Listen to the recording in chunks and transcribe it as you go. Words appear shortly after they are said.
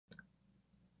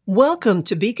Welcome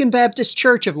to Beacon Baptist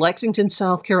Church of Lexington,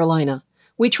 South Carolina.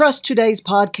 We trust today's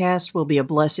podcast will be a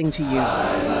blessing to you.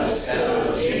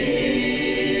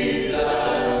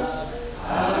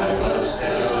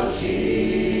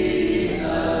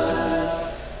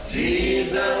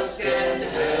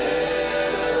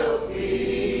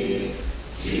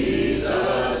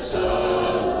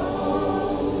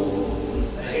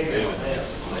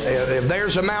 If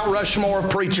there's a Mount Rushmore of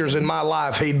preachers in my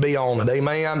life, he'd be on it.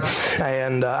 Amen.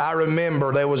 And I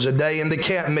remember there was a day in the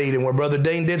camp meeting where Brother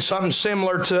Dean did something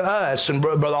similar to us. And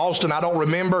Brother Austin, I don't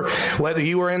remember whether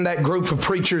you were in that group of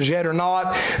preachers yet or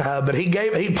not, but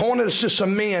he pointed us to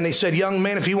some men. He said, young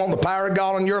men, if you want the power of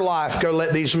God in your life, go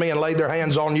let these men lay their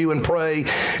hands on you and pray.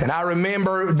 And I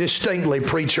remember distinctly,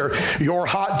 preacher, your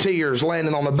hot tears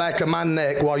landing on the back of my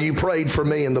neck while you prayed for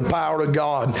me and the power of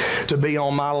God to be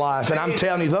on my life. And I'm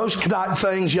telling you, those type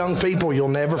things, young people, you'll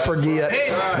never forget.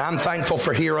 And I'm thankful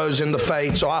for heroes in the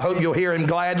faith. So I hope you'll hear him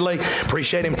gladly.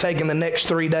 Appreciate him taking the next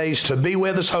 3 days to be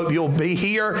with us. Hope you'll be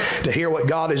here to hear what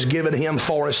God has given him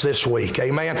for us this week.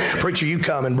 Amen. Preacher, you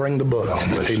come and bring the book.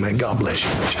 Amen. God bless you.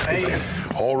 Amen.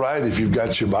 All right, if you've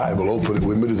got your Bible, open it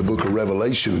with me to the book of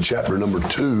Revelation, chapter number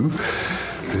 2.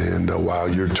 And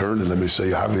while you're turning, let me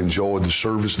say I've enjoyed the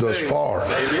service thus far.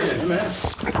 Amen.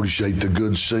 Appreciate the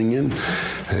good singing,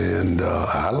 and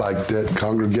I like that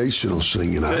congregational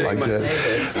singing. I like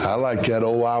that. I like that.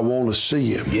 Oh, I want to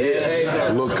see him.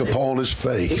 Yes. Look upon his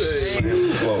face.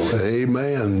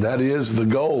 Amen. That is the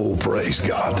goal. Praise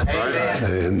God.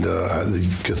 And the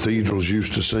cathedrals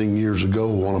used to sing years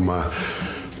ago.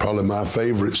 Probably my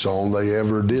favorite song they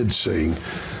ever did sing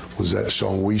was that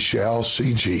song, We Shall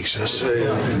See Jesus.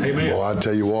 Amen. Well, I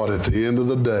tell you what, at the end of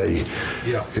the day,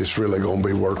 it's really going to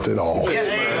be worth it all.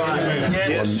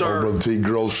 Yes, sir. Brother T.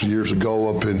 Gross years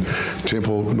ago up in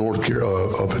Temple,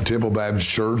 up at Temple Baptist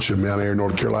Church in Mount Airy,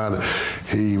 North Carolina,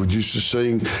 he used to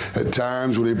sing at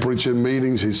times when he preached in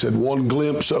meetings, he said, one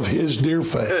glimpse of his dear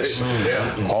face,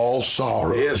 all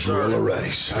sorrows will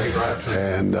erase.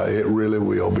 And it really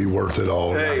will be worth it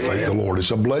all. And I thank the Lord.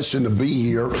 It's a blessing to be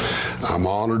here. I'm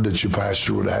honored that your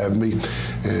pastor would have me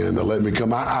and let me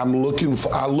come. I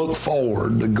look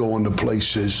forward to going to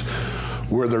places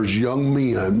where there's young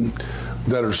men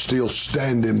that are still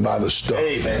standing by the stuff.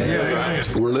 Amen.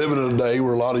 We're living in a day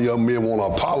where a lot of young men want to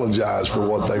apologize for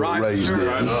what they were raised in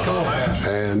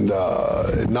and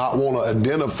not want to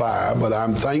identify, but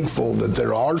I'm thankful that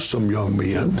there are some young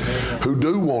men who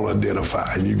do want to identify.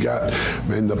 And you got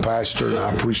the pastor, and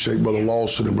I appreciate Brother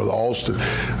Lawson and Brother Austin.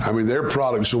 I mean, their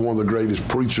products are one of the greatest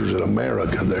preachers in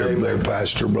America. Their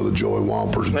pastor, Brother Joey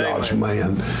Wampers, God's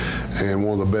man, and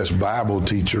one of the best Bible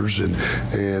teachers.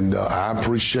 And I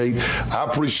appreciate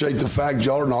the fact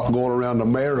y'all are not going around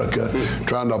America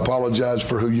trying to apologize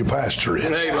for who your pastor is.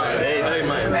 Amen.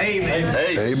 Amen. Amen.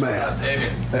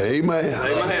 Amen.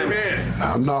 Amen.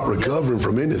 I'm not recovering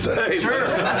from anything.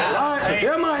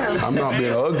 I'm not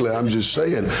being ugly. I'm just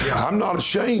saying I'm not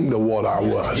ashamed of what I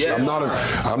was.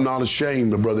 I'm not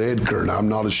ashamed of Brother Edgar, and I'm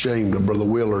not ashamed of Brother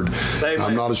Willard.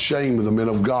 I'm not ashamed of the men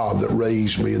of God that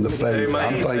raised me in the faith.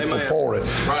 I'm thankful for it.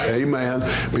 Amen.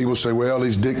 People say, well,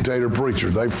 these dictator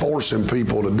preachers, they forcing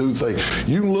people to do things.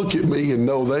 You can look at me and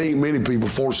know there ain't many people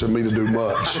forcing me to do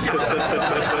much.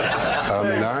 I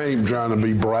mean, I ain't trying to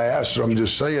be brass. I'm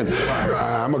just saying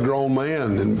I'm a grown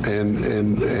man,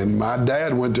 and my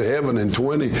dad went to heaven in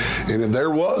 20, and if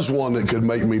there was one that could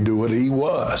make me do it, he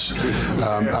was.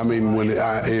 I mean, when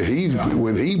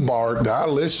he barked, I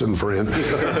listened, friend.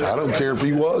 I don't care if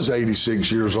he was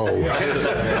 86 years old.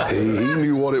 He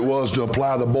knew what it was to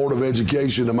apply the Board of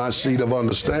Education to my seat of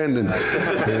understanding,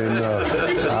 and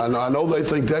I know they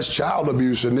think that's child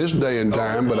abuse in this day and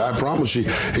time, but I promise you,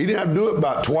 he didn't have to do it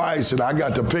about twice, and I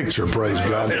got the picture, praise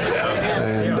God.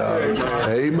 And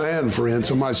amen, friend.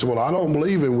 Somebody said, well, I don't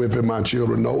believe in whipping my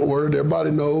children. No word,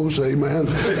 everybody knows, amen.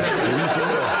 We can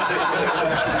tell.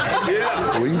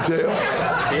 We can tell.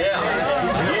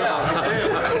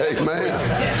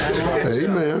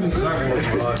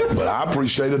 But I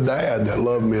appreciate a dad that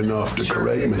loved me enough to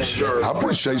correct me. I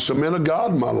appreciate some men of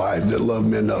God in my life that loved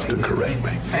me enough to correct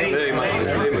me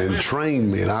and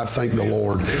train me, and I thank the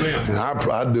Lord. And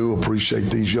I do appreciate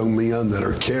these young men that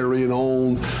are carrying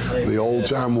on the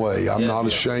old-time way. I'm not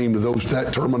ashamed of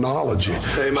that terminology.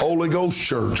 Holy Ghost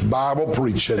church, Bible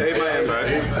preaching.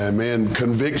 Amen.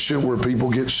 Conviction where people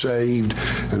get saved,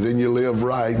 and then you live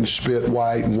right and spit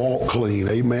white and walk clean.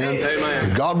 Amen.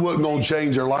 If God wasn't going to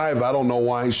change their life, I don't know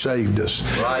why he saved saved us.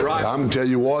 Right. But I'm telling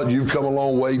you what, you've come a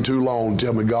long way too long.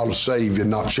 Tell me God will save you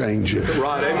and not change you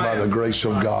by the grace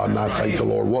of God. And I thank the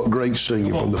Lord. What great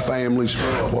singing from the families.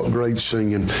 What great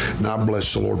singing. And I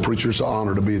bless the Lord. Preacher, it's an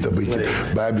honor to be at the Beacon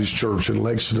Baptist Church in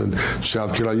Lexington,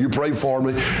 South Carolina. You pray for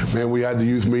me. Man, we had the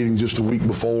youth meeting just a week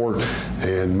before,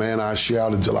 and man, I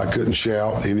shouted till I couldn't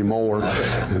shout anymore.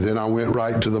 And then I went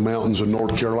right to the mountains of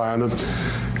North Carolina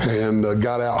and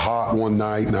got out hot one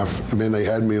night, and they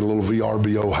had me in a little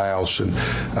VRBO house, and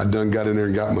I got in there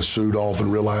and got my suit off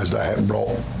and realized I hadn't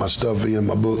brought my stuff in,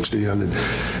 my books in,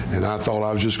 and I thought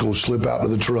I was just going to slip out to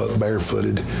the truck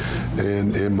barefooted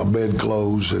and in my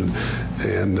bedclothes, and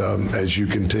as you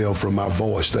can tell from my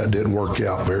voice, that didn't work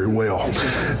out very well.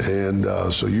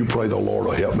 And so you pray the Lord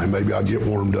will help me. Maybe I'll get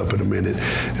warmed up in a minute,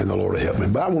 and the Lord will help me.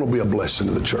 But I want to be a blessing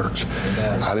to the church.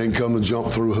 I didn't come to jump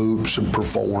through hoops and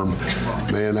perform.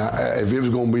 Man, if it was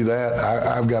going to be that,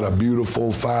 I've got a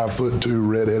beautiful 5'2"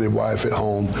 red-headed wife at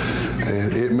home,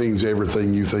 and it means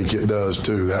everything you think it does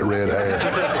too, that red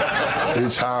hair.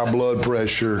 It's high blood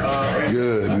pressure.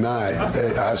 Good night.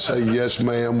 I say yes,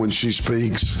 ma'am, when she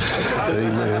speaks.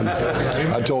 Amen.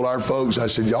 I told our folks, I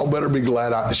said, y'all better be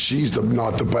glad she's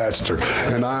not the pastor,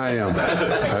 and I am.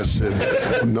 I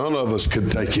said, none of us could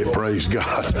take it, praise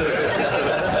God.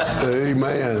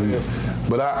 Amen.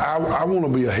 But I want to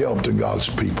be a help to God's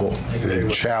people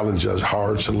and challenge us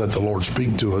hearts and let the Lord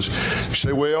speak to us. You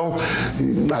say, well,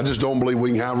 I just don't believe we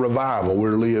can have revival.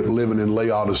 We're living in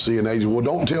Laodicean age. Well,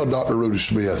 don't tell Dr. Rudy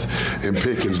Smith and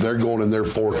Pickens. They're going in their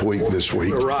 4th week this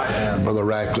week. Right. Brother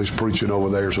Rackley's preaching over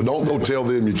there. So don't go tell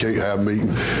them you can't have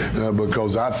meeting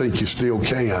because I think you still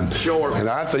can. Sure. And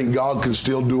I think God can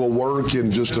still do a work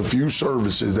in just a few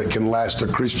services that can last a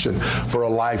Christian for a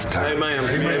lifetime.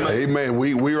 Amen. Amen.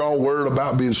 We're all worried about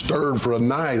being stirred for a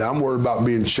night. I'm worried about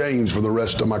being changed for the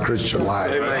rest of my Christian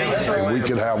life. Amen. And we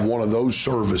could have one of those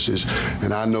services,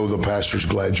 and I know the pastor's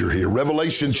glad you're here.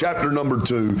 Revelation chapter number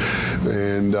 2,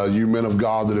 and you men of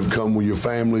God that have come with your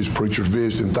families, preachers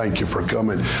visiting, thank you for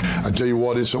coming. I tell you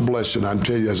what, it's a blessing. I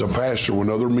tell you, as a pastor, when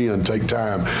other men take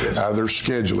time out of their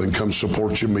schedule and come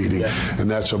support your meeting, and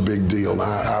that's a big deal. And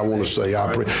I want to say,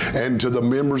 I pray. And to the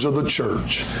members of the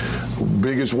church,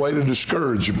 biggest way to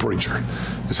discourage a preacher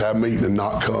is have meeting and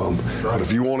not come. But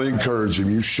if you want to encourage him,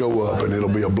 you show up and it'll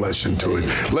be a blessing to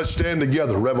him. Let's stand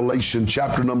together. Revelation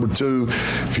chapter number 2.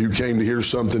 If you came to hear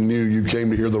something new, you came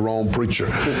to hear the wrong preacher.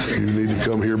 You need to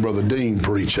come hear Brother Dean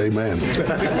preach. Amen.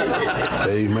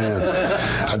 Amen.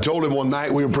 I told him one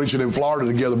night we were preaching in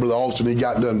Florida together, Brother Austin. He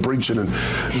got done preaching, and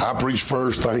I preached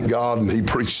first, thank God, and he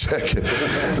preached second.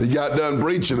 He got done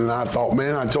preaching, and I thought,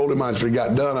 man, I told him after he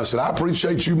got done, I said, I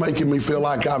appreciate you making me feel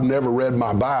like I've never read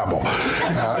my Bible.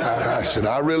 I said,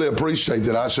 I really appreciate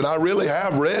that. I said, I really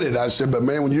have read it. I said, but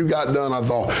man, when you got done, I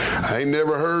thought, I ain't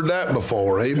never heard that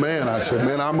before. Amen. I said,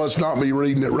 man, I must not be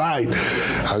reading it right.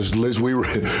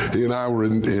 He and I were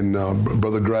in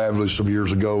Brother Gravely some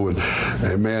years ago, and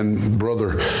man,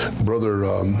 Brother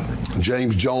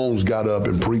James Jones got up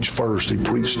and preached first. He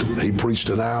preached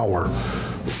an hour.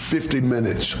 50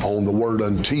 minutes on the word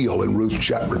until in Ruth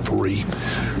chapter 3.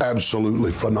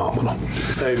 Absolutely phenomenal.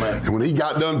 Amen. And when he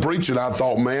got done preaching, I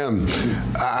thought, man,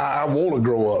 I want to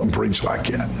grow up and preach like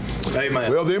that.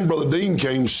 Amen. Well, then Brother Dean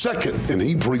came second, and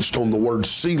he preached on the word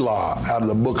Selah out of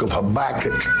the book of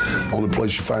Habakkuk. Only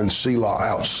place you find Selah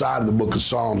outside of the book of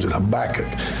Psalms in Habakkuk.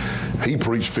 He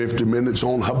preached 50 minutes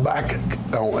on Habakkuk,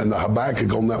 and the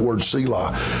Habakkuk on that word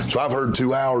Selah. So I've heard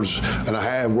 2 hours and a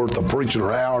half worth of preaching, or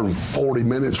an hour and 40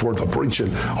 minutes worth of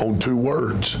preaching on 2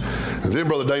 words. And then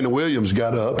Brother Dana Williams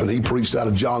got up and he preached out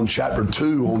of John chapter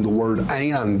 2 on the word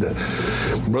and.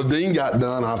 Brother Dean got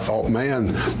done. I thought,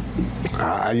 man,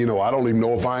 I don't even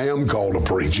know if I am called to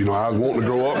preach. I was wanting to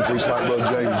grow up and preach like Brother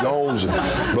James Jones.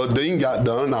 And Brother Dean got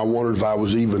done, and I wondered if I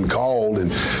was even called.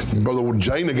 And Brother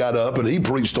Jana got up, and he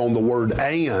preached on the word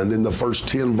and in the first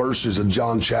 10 verses of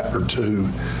John chapter 2.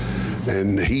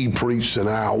 And he preached an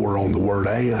hour on the word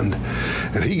and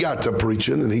he got to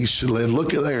preaching, and he said,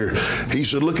 look at there. He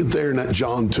said, look at there in that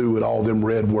John 2 at all them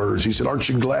red words. He said, aren't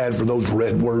you glad for those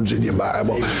red words in your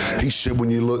Bible? He said,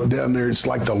 when you look down there, it's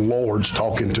like the Lord's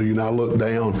talking to you. And I looked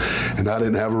down, and I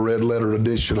didn't have a red letter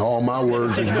edition. All my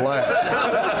words was black.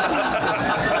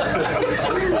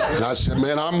 And I said,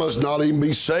 man, I must not even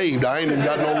be saved. I ain't even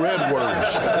got no red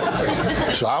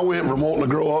words. So I went from wanting to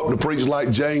grow up to preach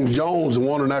like James Jones and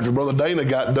wondering after Brother Dana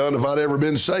got done if I'd ever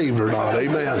been saved or not.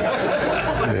 Amen.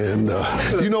 And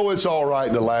you know it's all right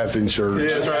to laugh in church.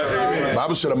 Yes, right. The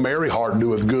Bible said a merry heart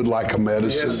doeth good like a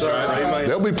medicine. Yes, sir. Amen.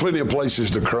 There'll be plenty of places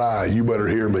to cry. You better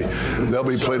hear me. There'll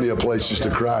be plenty of places to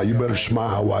cry. You better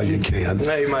smile while you can.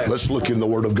 Amen. Let's look in the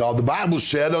Word of God. The Bible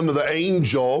said unto the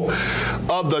angel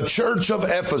of the church of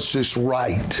Ephesus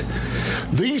write,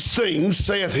 these things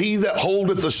saith he that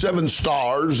holdeth the 7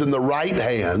 stars in the right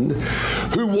hand,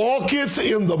 who walketh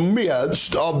in the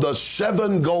midst of the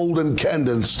 7 golden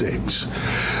candlesticks.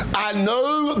 I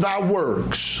know thy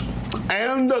works,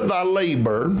 and thy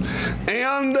labor,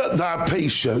 and thy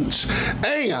patience,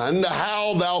 and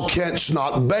how thou canst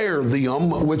not bear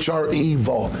them which are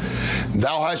evil.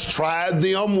 Thou hast tried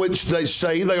them which they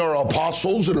say they are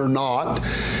apostles and are not,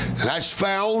 and hast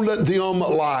found them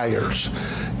liars.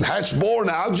 That's born.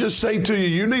 I'll just say to you,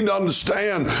 you need to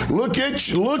understand, look at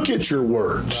your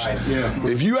words. Right. Yeah.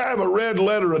 If you have a red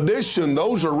letter edition,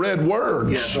 those are red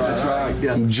words. Yes, that's right.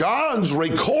 Yeah. John's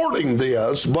recording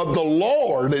this, but the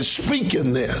Lord is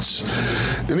speaking this.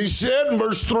 And he said in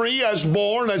verse 3, has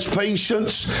borne, has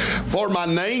patience for my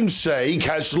name's sake,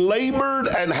 has labored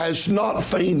and has not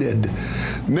fainted.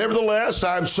 Nevertheless,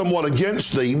 I have somewhat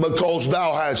against thee, because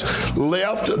thou hast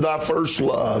left thy first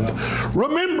love.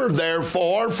 Remember,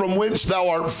 therefore, from whence thou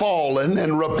art fallen,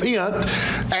 and repent,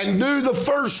 and do the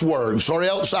first works, or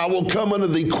else I will come unto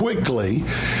thee quickly.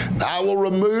 I will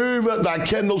remove thy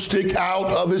candlestick out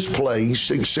of his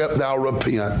place, except thou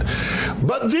repent.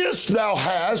 But this thou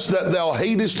hast, that thou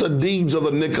hatest the deeds of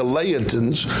the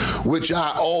Nicolaitans, which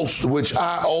I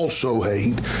also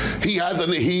hate. He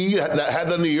that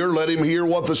hath an ear, let him hear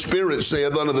what the Spirit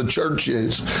saith unto the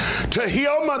churches. To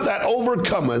him that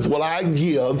overcometh will I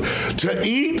give to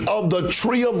eat of the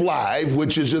tree of life,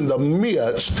 which is in the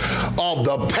midst of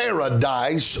the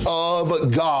paradise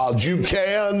of God. You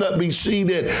can be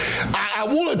seated. I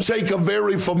want to take a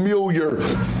very familiar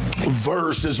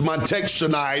verse as my text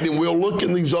tonight, and we'll look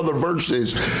in these other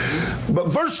verses. But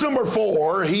verse number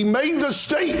 4, he made the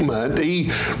statement,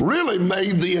 he really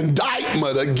made the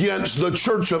indictment against the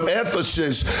church of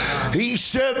Ephesus. He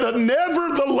said,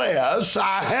 nevertheless,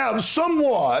 I have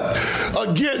somewhat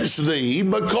against thee,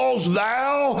 because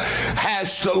thou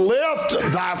hast left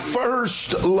thy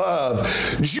first love.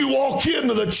 As you walk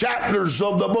into the chapters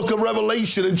of the book of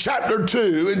Revelation in chapter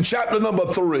 2 and chapter number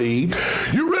 3,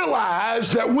 you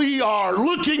realize that we are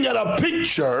looking at a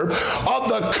picture of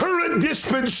the current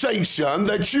dispensation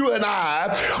that you and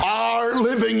I are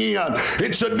living in.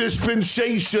 It's a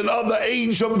dispensation of the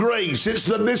age of grace. It's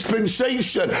the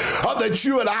dispensation that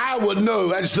you and I would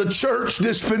know as the church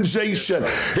dispensation.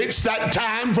 It's that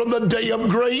time from the day of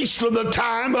grace to the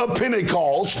time of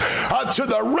Pentecost to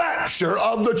the rapture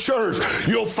of the church.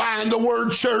 You'll find the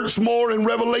word church more in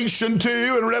Revelation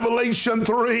 2 and Revelation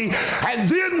 3. And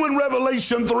then when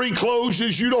Revelation 3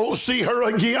 closes, you don't see her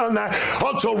again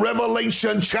until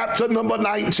Revelation chapter number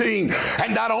 19.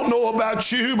 And I don't know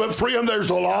about you, but friend, there's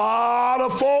a lot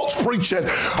of false preaching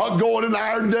going in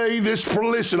our day.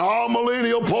 Listen, all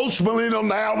millennial, post-millennial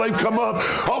now, they've come up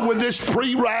with this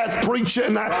pre-wrath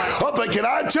preaching. But can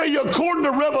I tell you, according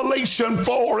to Revelation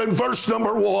 4 and verse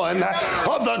number 1,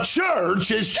 the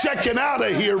church is checking out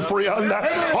of here, friend.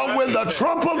 When the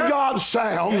trump of God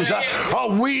sounds,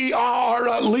 we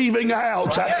are leaving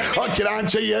out. Can I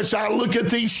tell you, as I look at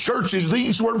these churches,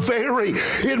 these were very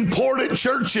important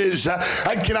churches.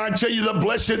 And can I tell you the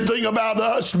blessed thing about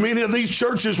us? Many of these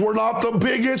churches were not the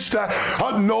biggest,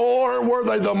 nor were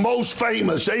they the most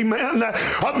famous. Amen.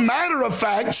 A matter of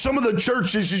fact, some of the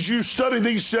churches, as you study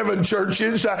these 7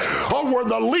 churches, were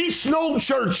the least known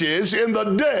churches in the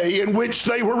day in which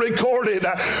they were recorded.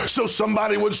 So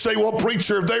somebody would say, well,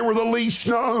 preacher, if they were the least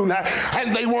known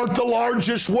and they weren't the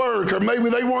largest work, or maybe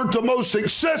they weren't the most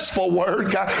successful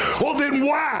work, well, then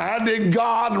why did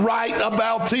God write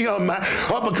about them?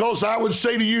 Because I would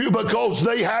say to you, because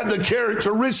they had the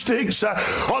characteristics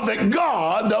that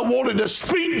God wanted to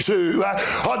speak to,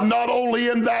 not only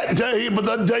in that day, but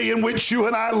the day in which you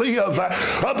and I live.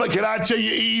 But can I tell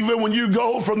you, even when you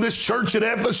go from this church at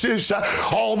Ephesus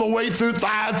all the way through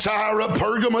Thyatira,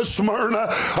 Pergamos,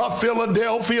 Smyrna,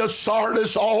 Philadelphia,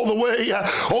 Sardis, all the way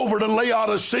over to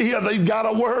Laodicea, they've got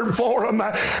a word for them.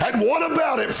 And what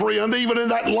about it, friend? Even in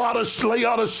that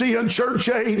Laodicean church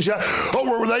age,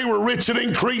 where they were rich and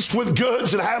increased with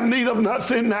goods and have need of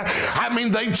nothing. I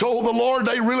mean, they told the Lord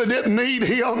they really didn't need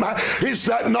Him. Is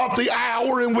that not the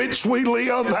hour in which we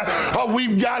live?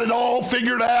 We've got it all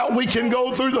figured out. We can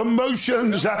go through the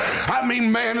motions. I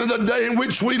mean, man, in the day in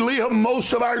which we live,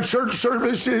 most of our church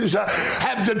services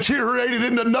have deteriorated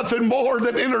into nothing more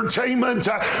than entertainment.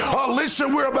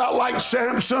 Listen, we're about like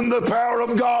Samson. The power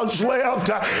of God's left,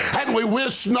 and we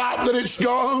wish not that it's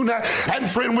gone. And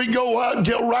friend, we go out,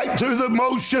 get right through the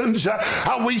motions.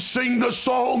 We sing the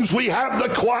songs. We have the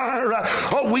choir.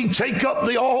 We take up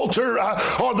the altar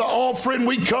or the offering.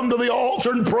 We come to the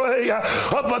altar and pray.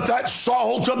 But that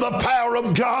salt of the power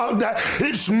of God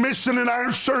is missing in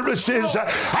our services.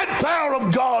 That power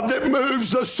of God that moves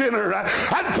the sinner.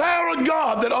 That power of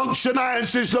God that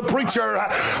unctionizes the preacher.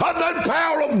 That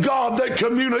power of God that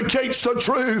communicates the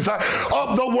truth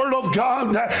of the Word of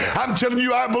God. I'm telling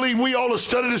you, I believe we ought to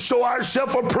study to show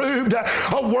ourselves approved,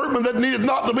 a workman that needeth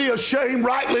not to be ashamed,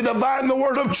 rightly divine the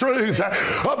word of truth.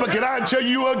 But can I tell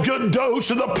you, a good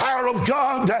dose of the power of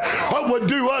God would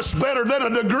do us better than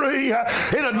a degree.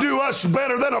 It'll do us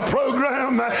better than a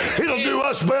program. It'll do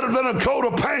us better than a coat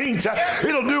of paint.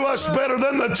 It'll do us better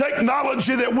than the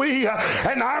technology that we,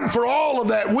 and I'm for all of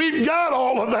that. We've got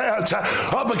all of that.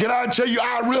 But can I tell you,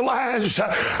 I realize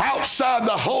outside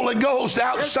the Holy Ghost,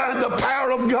 outside the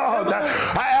power of God,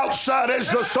 outside, as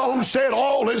the song said,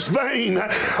 all is vain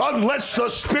unless the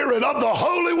Spirit of the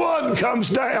Holy One comes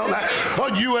down.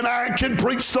 You and I can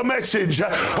preach the message.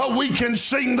 We can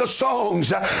sing the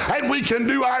songs, and we can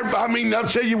do our, I'll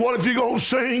tell you what, if you're going to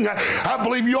sing, I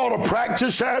believe you ought to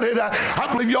practice at it. I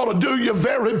believe you ought to do your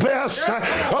very best.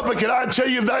 But can I tell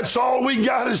you, that's all we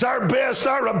got is our best,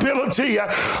 our ability.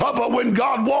 But when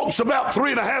God walks about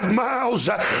 3.5 miles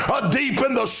deep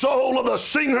in the soul of the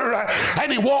singer,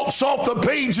 and He walks off the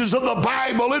pages of the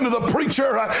Bible into the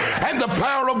preacher, and the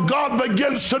power of God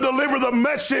begins to deliver the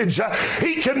message,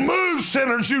 He can move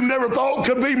sinners you never thought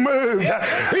could be moved.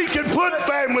 He can put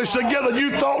families together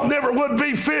you thought never would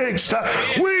be fixed.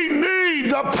 We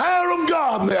need the power of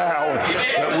God in the hour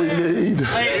that we need.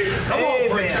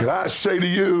 Can I say to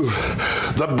you,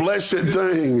 the blessed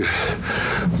thing,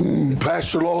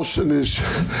 Pastor Lawson, is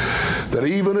that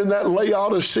even in that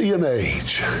Laodicean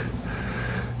age,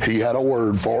 He had a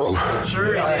word for them.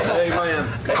 Amen.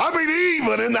 I mean,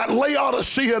 even in that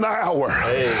Laodicean hour,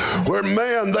 where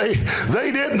man,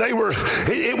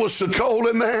 it was so cold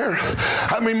in there.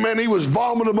 I mean, man, He was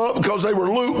vomiting them up because they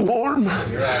were lukewarm.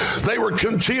 They were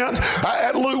content.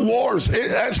 At lukewarm,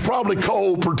 that's probably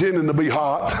cold pretending to be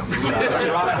hot.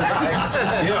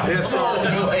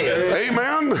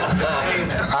 Amen.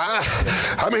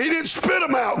 I mean, He didn't spit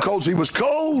them out because He was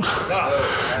cold.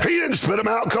 He didn't spit them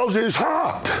out because He was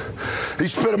hot. He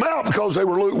spit them out because they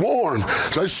were lukewarm.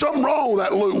 So there's something wrong with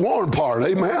that lukewarm part.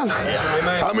 Amen?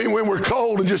 I mean, when we're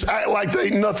cold and just act like there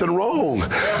ain't nothing wrong.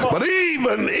 But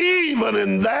even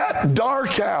in that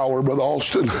dark hour, Brother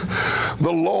Austin,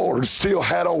 the Lord still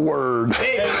had a word.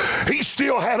 He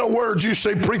still had a word. You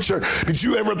say, preacher, did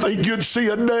you ever think you'd see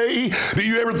a day? Do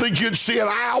you ever think you'd see an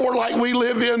hour like we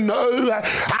live in? No,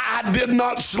 I did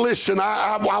not. Listen,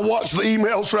 I watch the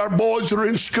emails for our boys that are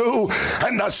in school,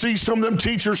 and I see some of them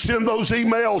teachers send those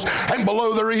emails, and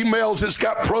below their emails it's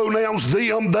got pronouns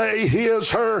them, they, his,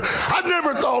 her. I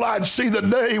never thought I'd see the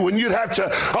day when you'd have to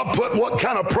put what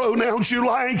kind of pronouns you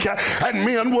like, and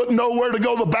men wouldn't know where to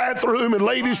go to the bathroom, and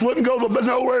ladies wouldn't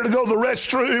know where to go to the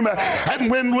restroom. And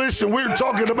when, listen, we're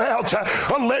talking about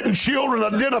letting children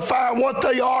identify what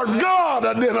they are. God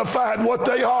identified what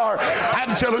they are.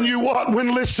 I'm telling you what,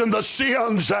 when, listen, the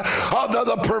sins,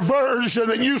 the perversion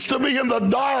that used to be in the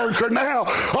dark are now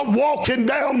walking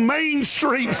down Main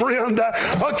Street, friend.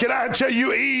 Can I tell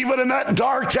you, even in that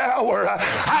dark hour,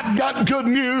 I've got good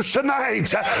news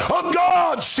tonight.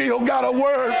 God still got a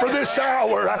word for this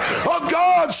hour.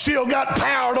 God still got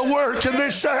power to work in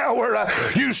this hour.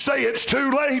 You say it's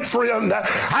too late, friend.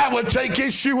 I would take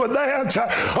issue with that,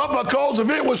 because if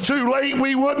it was too late,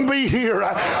 we wouldn't be here.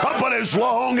 But as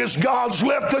long as God's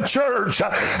left the church,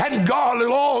 and as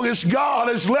long as God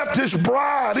has left His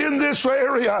bride in this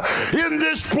area, in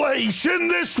this place, in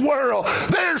this world,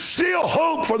 there's still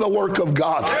hope for the work of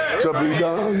God to be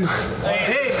done.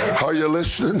 Are you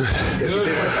listening?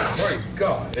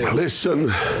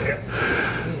 Listen,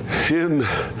 in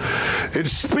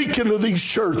speaking to these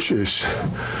churches,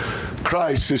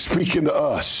 Christ is speaking to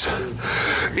us.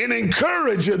 In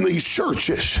encouraging these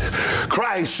churches,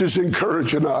 Christ is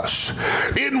encouraging us.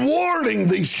 In warning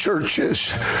these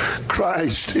churches,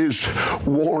 Christ is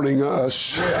warning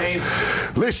us.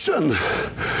 Listen,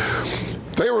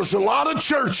 There was a lot of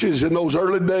churches in those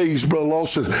early days, Brother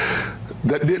Lawson,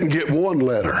 that didn't get one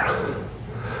letter,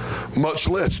 much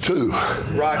less two.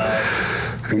 Right.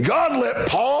 And God let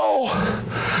Paul,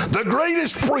 the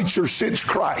greatest preacher since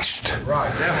Christ,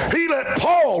 he let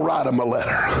Paul write him a letter.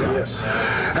 Yes.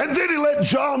 And then he let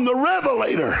John the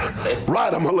Revelator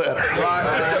write him a letter.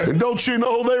 Right. And don't you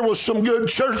know there was some good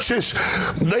churches,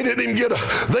 they didn't even get a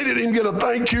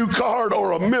thank you card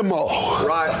or a memo.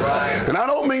 Right. And I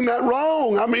don't mean that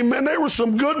wrong. I mean, man, there were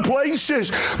some good places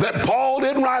that Paul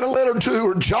didn't write a letter to,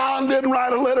 or John didn't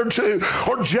write a letter to,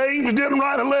 or James didn't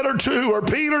write a letter to, or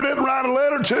Peter didn't write a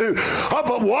letter to.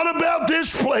 But what about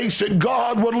this place that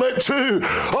God would let two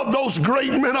of those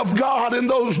great men of God in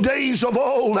those days of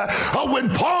old? When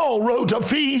Paul wrote to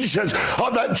Ephesians,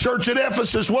 that church at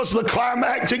Ephesus was the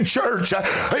climactic church.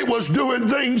 It was doing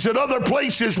things that other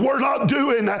places were not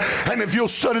doing. And if you'll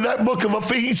study that book of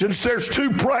Ephesians, there's two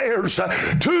prayers,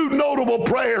 two notable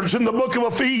prayers in the book of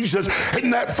Ephesians. In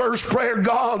that first prayer,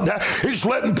 God is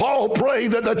letting Paul pray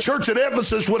that the church at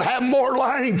Ephesus would have more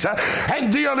light.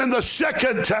 And then in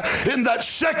that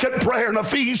second prayer in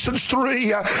Ephesians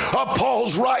 3,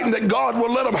 Paul's writing that God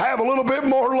would let them have a little bit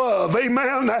more love.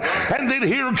 Amen. And then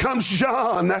here comes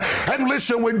John. And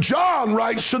listen, when John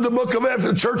writes to the book of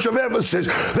the church of Ephesus,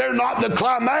 they're not the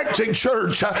climactic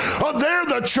church. They're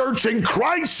the church in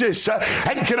crisis.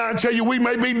 And can I tell you, we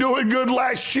may be doing good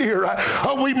last year.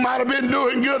 We might have been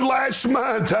doing good last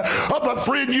month. But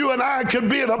friend, you and I could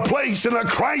be in a place in a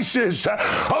crisis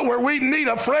where we need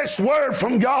a fresh word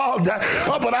from God.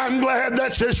 But I'm glad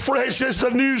that's as fresh as the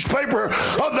newspaper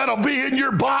that'll be in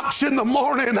your box in the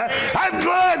morning. I'm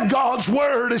glad God's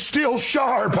word is still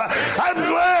sharp. I'm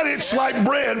glad it's like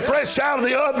bread fresh out of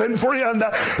the oven, friend.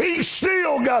 He's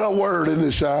still got a word in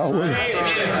this hour.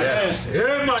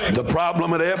 The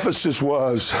problem at Ephesus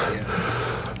was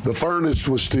the furnace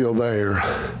was still there,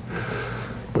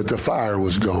 but the fire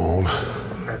was gone.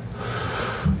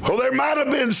 Oh, there might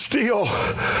have been still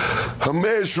a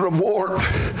measure of warmth.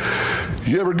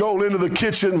 You ever gone into the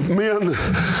kitchen, men,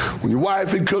 when your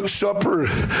wife had cooked supper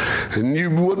and you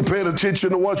wasn't paying attention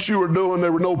to what you were doing?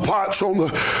 There were no pots on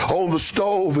the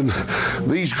stove, and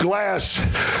these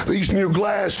new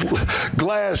glass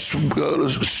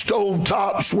stove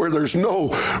tops where there's no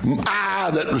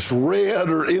eye that's red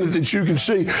or anything that you can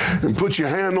see, and put your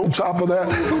hand on top of that.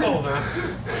 Come on now.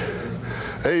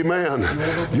 Amen.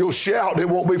 You'll shout, it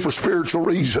won't be for spiritual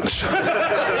reasons.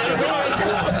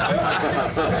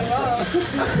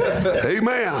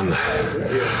 Amen.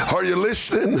 Are you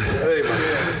listening?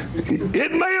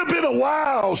 It may have been a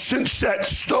while since that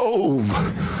stove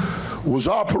was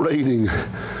operating,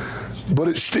 but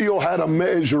it still had a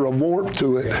measure of warmth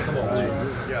to it.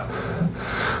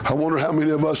 I wonder how many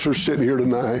of us are sitting here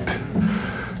tonight.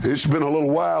 It's been a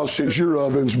little while since your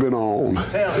oven's been on.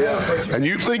 And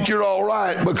you think you're all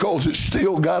right because it's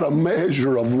still got a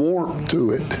measure of warmth to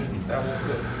it.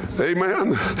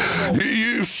 Amen.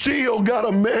 You still got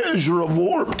a measure of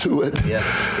warmth to it.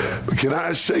 But can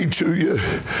I say to you,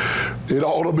 it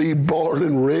ought to be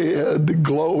boiling red,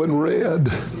 glowing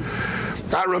red.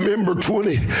 I remember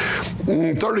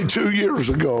 32 years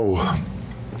ago,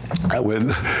 when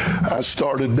I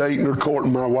started dating or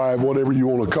courting my wife, whatever you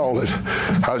want to call it,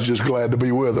 I was just glad to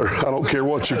be with her. I don't care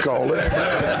what you call it.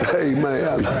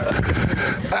 Amen.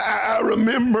 I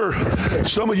remember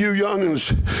some of you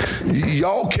youngins,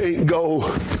 y'all can't go.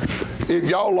 If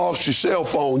y'all lost your cell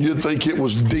phone, you'd think it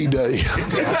was D-Day.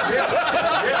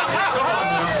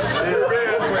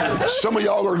 Some of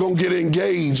y'all are going to get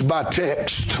engaged by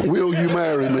text. Will you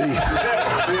marry me?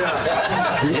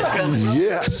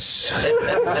 Yes.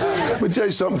 Let me tell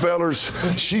you something, fellas.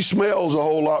 She smells a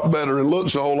whole lot better and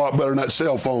looks a whole lot better than that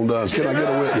cell phone does. Can I get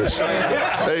a witness?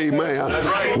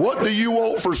 Amen. What do you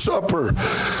want for supper?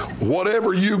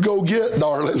 Whatever you go get,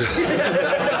 darling.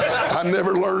 I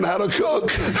never learned how to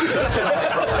cook.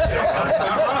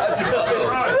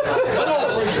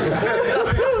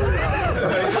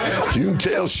 You can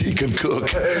tell she can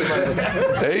cook.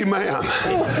 Amen.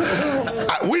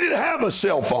 We didn't have a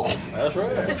cell phone. That's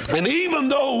right. And even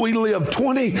though we lived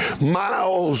 20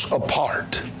 miles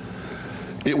apart,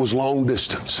 it was long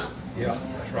distance. Yeah,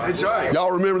 that's right.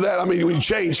 Y'all remember that? I mean, when you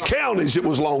changed counties, it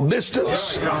was long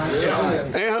distance.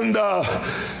 And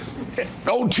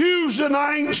on Tuesday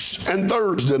nights and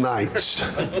Thursday nights,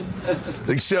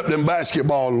 except in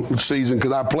basketball season,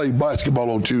 because I played basketball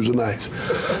on Tuesday nights.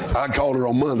 I called her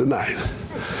on Monday night.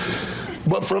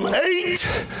 But from 8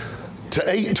 to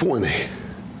 8:20,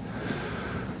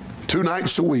 2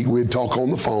 nights a week, we'd talk on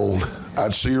the phone.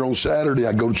 I'd see her on Saturday.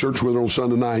 I'd go to church with her on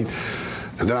Sunday night,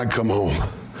 and then I'd come home.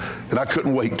 And I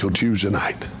couldn't wait till Tuesday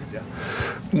night.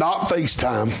 Not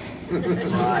FaceTime.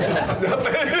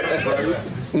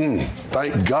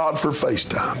 Thank God for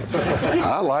FaceTime.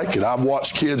 I like it. I've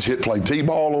watched kids play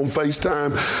T-ball on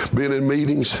FaceTime, been in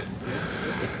meetings.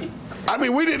 I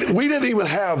mean, we didn't even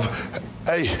have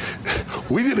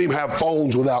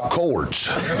phones without cords.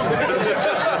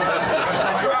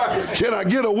 Can I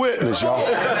get a witness, y'all?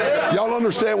 Y'all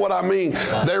understand what I mean?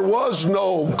 There was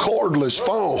no cordless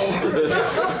phone.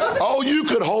 All you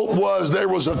could hope was there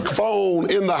was a phone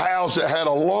in the house that had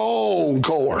a long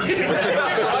cord.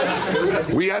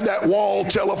 We had that wall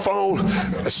telephone.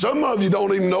 Some of you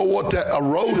don't even know what a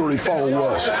rotary phone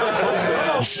was.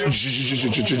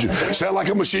 Sound like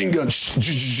a machine gun.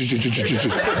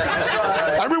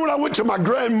 I remember when I went to my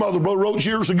grandmother, Brother Roach,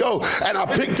 years ago, and I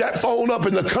picked that phone up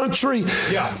in the country,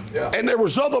 and there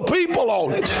was other people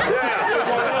on it.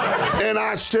 And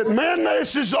I said, man,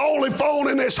 this is the only phone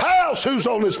in this house. Who's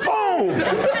on this phone?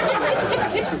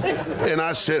 And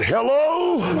I said,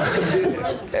 hello?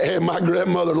 And my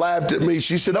grandmother laughed at me.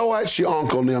 She said, oh, that's your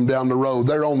uncle and them down the road.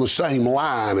 They're on the same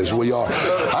line as we are.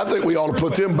 I think we ought to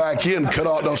put them back in, cut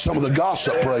out some of the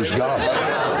gossip, praise God.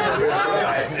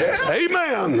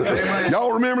 Amen.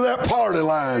 Y'all remember that party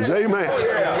lines? Amen.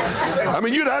 I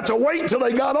mean, you'd have to wait till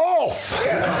they got off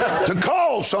to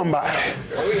call somebody.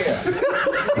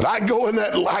 But I'd go in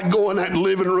that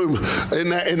living room, in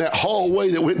that hallway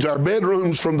that went to our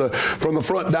bedrooms from the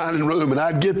front dining room, and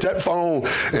I'd get that phone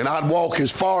and I'd walk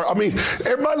as far. I mean,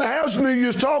 everybody in the house knew you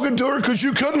was talking to her because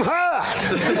you couldn't hide.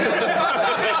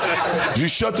 You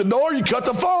shut the door, you cut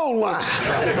the phone line.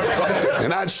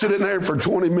 And I'd sit in there for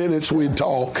 20 minutes, we'd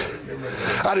talk.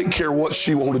 I didn't care what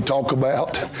she wanted to talk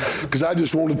about because I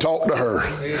just wanted to talk to her.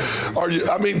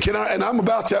 And I'm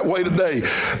about that way today.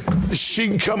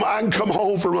 I can come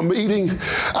home from a meeting.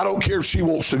 I don't care if she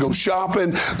wants to go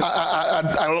shopping.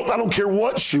 I don't care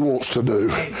what she wants to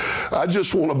do. I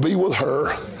just want to be with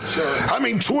her. Sure. I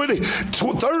mean,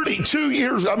 32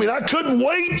 years. I mean, I couldn't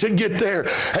wait to get there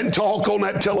and talk on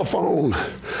that telephone.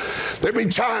 There'd be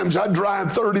times I'd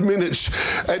drive 30 minutes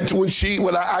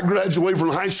when I graduated from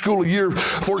high school a year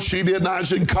before she did, and I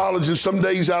was in college, and some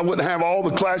days I wouldn't have all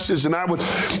the classes, and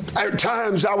at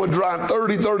times I would drive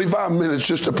 30, 35 minutes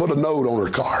just to put a note on her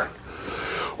car.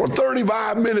 Or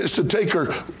 35 minutes to take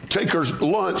her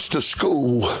lunch to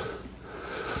school,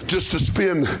 just to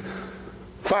spend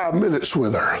 5 minutes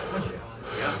with her.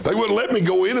 They wouldn't let me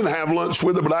go in and have lunch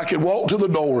with her, but I could walk to the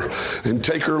door and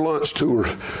take her lunch to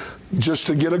her just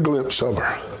to get a glimpse of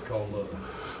her. That's called love.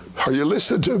 Are you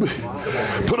listening to me?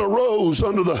 Put a rose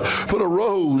under the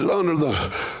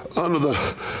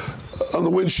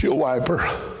windshield wiper.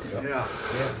 Yeah.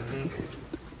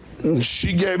 And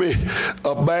she gave me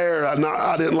a bear.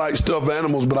 I didn't like stuffed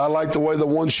animals, but I liked the way the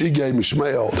one she gave me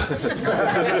smelled.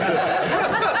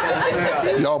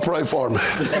 Y'all pray for me.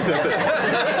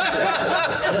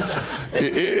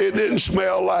 It didn't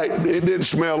smell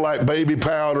like baby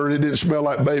powder. It didn't smell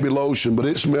like baby lotion, but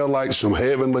it smelled like some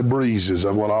heavenly breezes.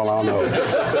 That's all I know.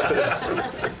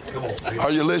 Are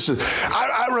you listening?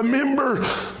 I remember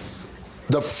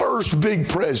the first big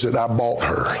present I bought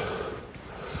her.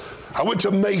 I went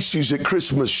to Macy's at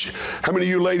Christmas. How many of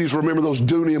you ladies remember those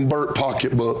Dooney and Burt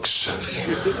pocketbooks?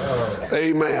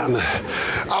 Amen.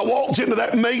 I walked into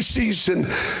that Macy's and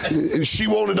she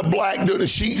wanted a black Dooney.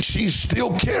 She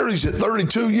still carries it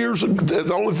 32 years. That's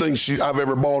the only thing I've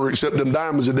ever bought her, except them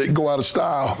diamonds that didn't go out of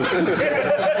style.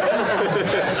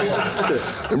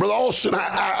 And Brother Austin,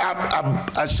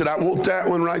 I said, I want that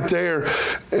one right there.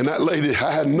 And that lady,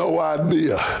 I had no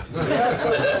idea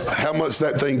how much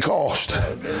that thing cost.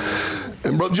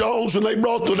 And Brother Jones, when they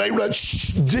brought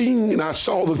ding, and I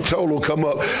saw the total come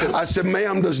up. I said,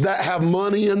 ma'am, does that have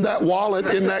money in that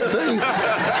wallet, in that thing?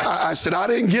 I said, I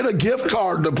didn't get a gift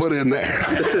card to put in there.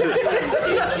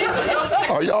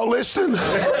 Are y'all listening?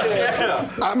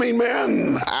 I mean,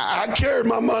 man, I carried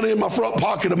my money in my front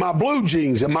pocket of my blue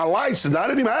jeans and my license. I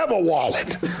didn't even have a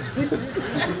wallet.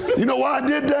 You know why I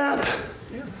did that?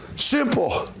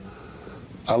 Simple.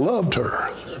 I loved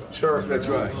her. Sure, that's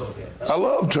right. I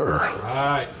loved her.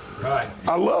 Right.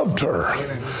 I loved her.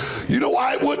 You know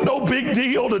why it wasn't no big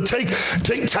deal to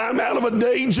take time out of a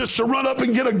day just to run up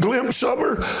and get a glimpse of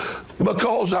her?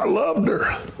 Because I loved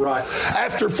her. Right.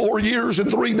 After 4 years and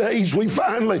 3 days, we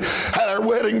finally had our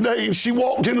wedding day, and she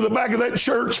walked into the back of that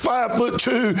church,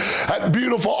 5'2", that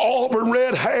beautiful auburn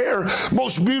red hair,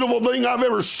 most beautiful thing I've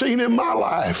ever seen in my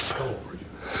life.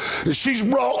 And she's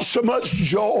brought so much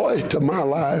joy to my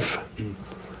life.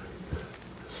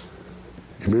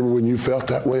 You remember when you felt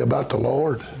that way about the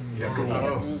Lord? Yeah,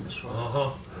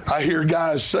 I hear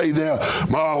guys say now,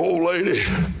 my old lady,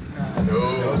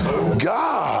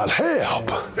 God help.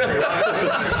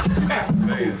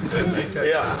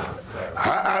 Yeah.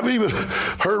 I've even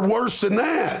heard worse than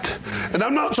that. And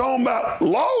I'm not talking about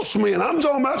lost men. I'm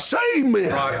talking about saved men.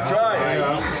 That's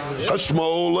right. That's my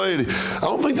old lady. I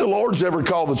don't think the Lord's ever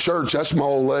called the church. That's my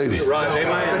old lady. Right.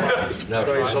 Amen.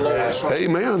 Praise the Lord.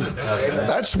 Amen.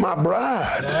 That's my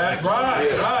bride. That's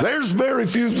right. There's very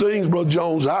few things, Brother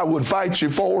Jones, I would fight you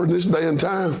for in this day and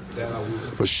time.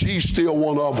 But she's still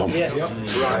one of them. Yes.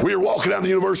 We were walking down the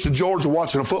University of Georgia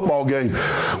watching a football game.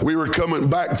 We were coming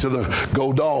back to the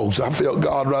Go Dogs. I felt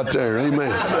God right there.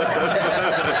 Amen.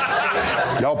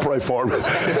 Y'all pray for me.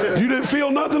 You didn't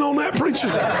feel nothing on that, preacher?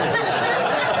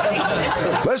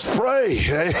 Let's pray.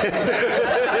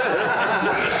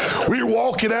 We were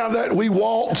walking out of that. We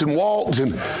walked,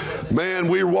 and man,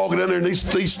 we were walking down there, and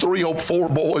these 3 or 4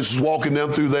 boys was walking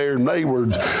down through there, and they were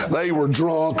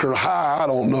drunk or high, I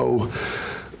don't know.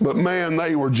 But man,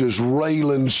 they were just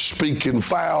railing, speaking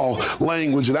foul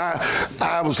language. And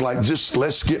I was like, just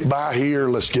let's get by here.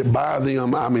 Let's get by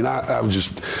them. I mean, I was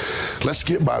just, let's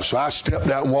get by. So I stepped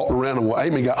out and walked around, and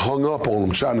Amy got hung up on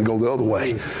them trying to go the other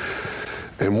way.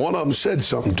 And one of them said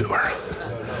something to her.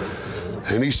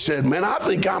 And he said, man, I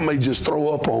think I may just throw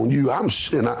up on you.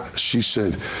 She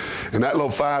said, and that little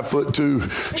 5'2",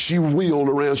 she wheeled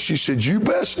around. She said, you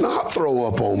best not throw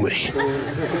up on me.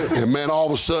 And man, all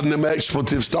of a sudden, them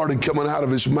expletives started coming out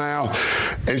of his mouth.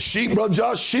 And Brother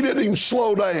Josh, she didn't even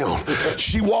slow down.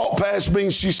 She walked past me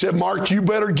and she said, Mark, you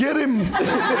better get him.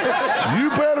 You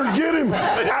better get him.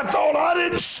 I thought, I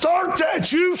didn't start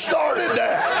that. You started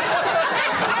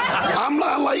that. I'm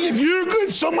not like,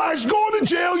 if somebody's going to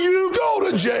jail, you go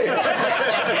to jail.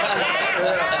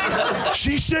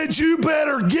 She said, you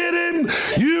better get him.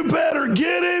 You better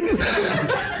get him.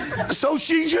 So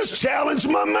she just challenged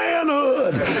my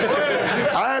manhood.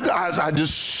 I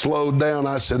just slowed down.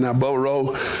 I said, now, Bo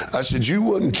Rowe, I said, you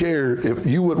wouldn't care if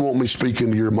you wouldn't want me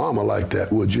speaking to your mama like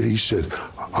that, would you? He said,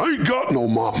 I ain't got no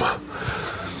mama.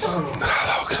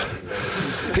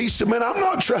 He said, man, I'm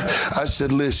not trying. I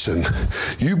said, listen,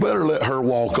 you better let her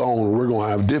walk on or we're going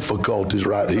to have difficulties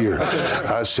right here.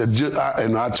 I said,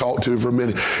 and I talked to him for a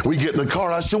minute. We get in the car.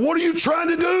 I said, what are you trying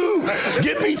to do?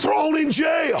 Get me thrown in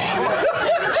jail.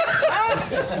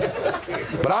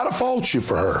 But I'd have fought you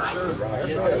for her.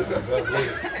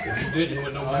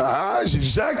 That's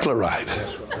exactly right.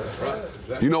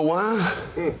 You know why?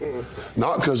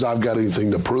 Not because I've got anything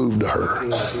to prove to her.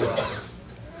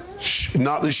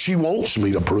 Not that she wants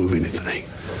me to prove anything,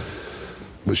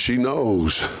 but she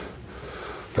knows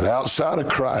that outside of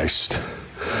Christ,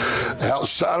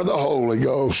 outside of the Holy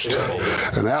Ghost,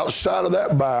 and outside of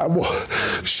that Bible,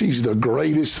 she's the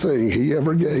greatest thing He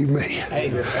ever gave me.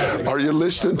 Are you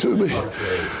listening to me?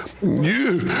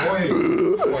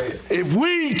 If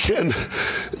we can,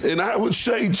 and I would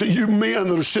say to you men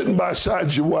that are sitting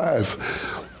beside your wife,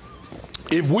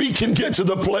 if we can get to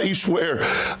the place where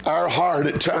our heart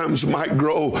at times might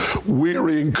grow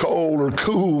weary and cold or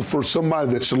cool for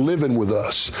somebody that's living with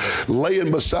us, laying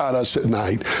beside us at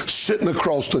night, sitting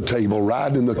across the table,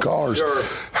 riding in the cars, sure.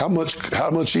 How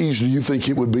much easier do you think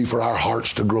it would be for our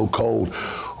hearts to grow cold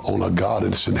on a God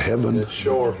that's in heaven?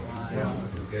 Sure. Yeah.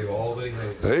 Gave all they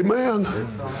had. Amen.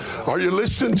 Are you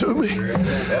listening to me?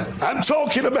 I'm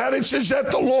talking about it says that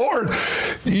the Lord.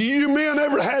 You men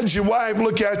ever had your wife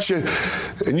look at you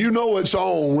and you know it's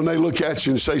on when they look at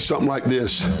you and say something like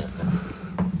this?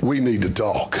 We need to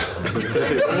talk.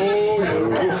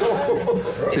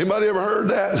 Anybody ever heard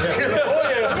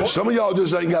that? Some of y'all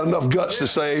just ain't got enough guts to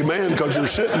say amen because you're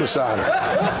sitting beside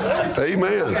her.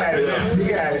 Amen.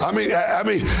 I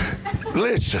mean,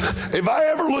 listen, if I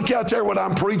ever look out there when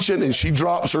I'm preaching and she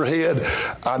drops her head,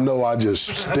 I know I just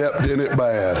stepped in it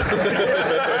bad.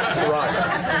 Right.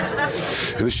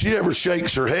 And if she ever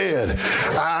shakes her head,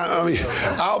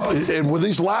 and with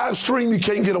these live stream, you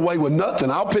can't get away with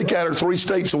nothing. I'll pick at her 3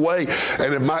 states away,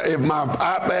 and if my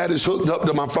iPad is hooked up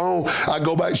to my phone, I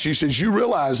go back. She says, "You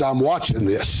realize I'm watching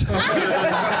this."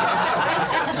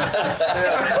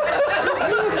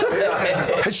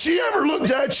 Has she ever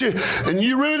looked at you and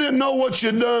you really didn't know what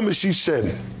you'd done, but she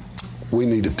said, "We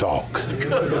need to talk,"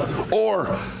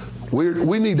 or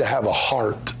we need to have a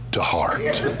heart to heart.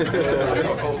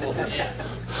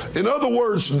 In other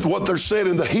words, what they're saying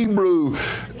in the Hebrew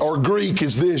or Greek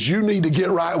is this: you need to get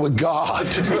right with God.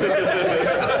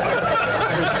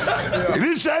 It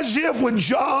is as if when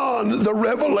John the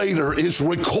Revelator is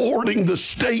recording this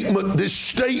statement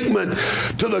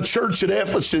to the church at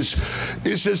Ephesus,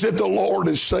 it's as if the Lord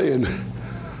is saying,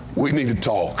 We need to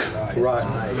talk.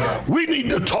 Right. We need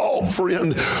to talk,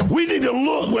 friend. We need to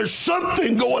look. There's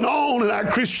something going on in our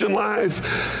Christian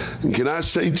life. And can I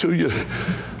say to you,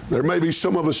 there may be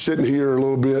some of us sitting here a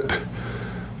little bit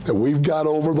that we've got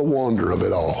over the wonder of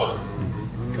it all.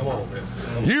 Come on, man.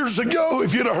 Years ago,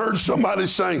 if you'd have heard somebody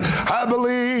saying, I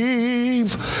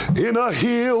believe in a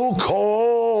hill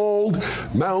called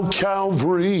Mount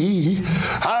Calvary.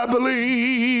 I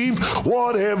believe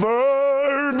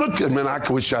whatever the... Man, I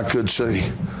wish I could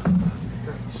sing.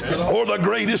 Or the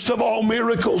greatest of all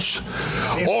miracles.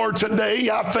 Or today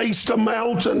I faced a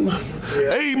mountain.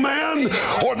 Amen.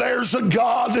 Or there's a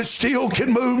God that still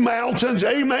can move mountains.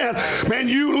 Amen. Man,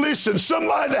 you listen.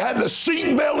 Somebody had to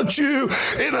seatbelt you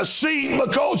in a seat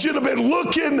because you'd have been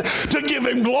looking to give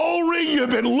him glory. You've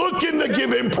been looking to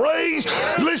give him praise.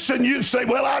 Listen, you'd say,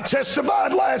 well, I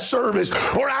testified last service,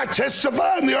 or I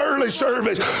testified in the early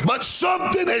service. But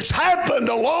something has happened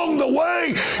along the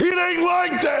way. It ain't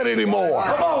like that anymore.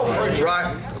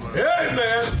 Right.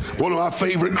 Amen. One of my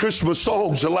favorite Christmas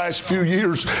songs the last few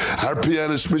years, our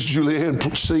pianist, Miss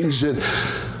Julianne, sings it.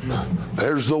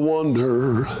 There's the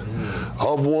wonder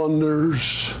of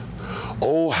wonders.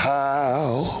 Oh,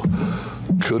 how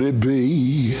could it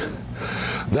be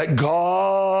that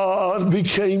God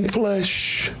became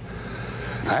flesh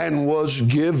and was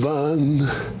given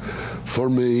for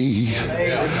me?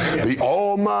 The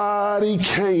Almighty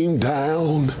came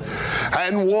down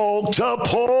and walked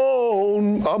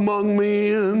upon among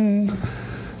men.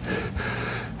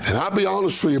 And I'll be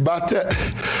honest with you about that.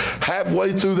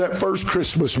 Halfway through that first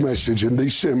Christmas message in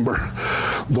December,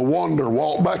 the wonder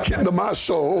walked back into my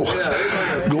soul.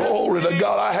 Glory to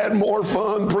God. I had more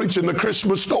fun preaching the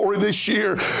Christmas story this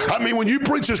year. I mean, when you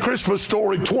preach this Christmas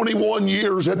story 21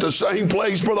 years at the same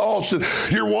place, Brother Austin,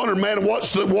 you're wondering, man,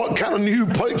 what kind of new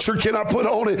picture can I put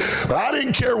on it? But I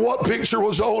didn't care what picture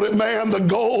was on it, man. The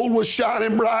gold was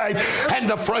shining bright, and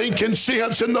the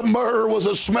frankincense and the myrrh was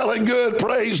a smelling good.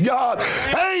 Praise God.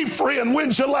 Hey, friend,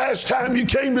 when's the last time you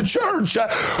came to church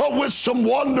with some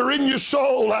wonder in your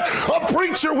soul? A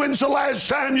preacher, when's the last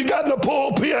time you got in the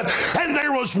pulpit and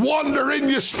there was wonder in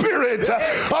your spirit?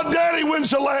 Daddy,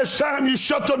 when's the last time you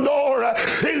shut the door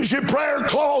in your prayer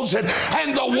closet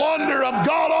and the wonder of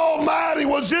God Almighty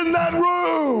was in that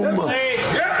room?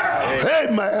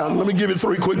 Amen. Let me give you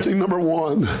three quick things. Number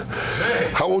one,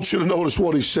 I want you to notice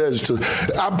what he says.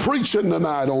 I'm preaching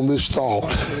tonight on this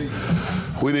thought.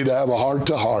 We need to have a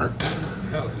heart-to-heart.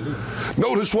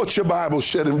 Notice what your Bible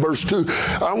said in verse 2.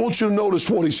 I want you to notice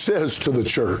what he says to the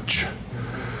church.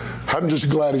 I'm just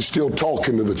glad he's still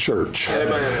talking to the church.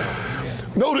 Amen.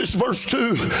 Notice verse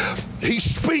 2. He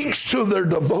speaks to their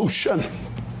devotion.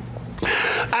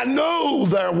 I know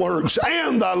thy works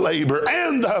and thy labor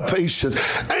and thy patience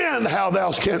and how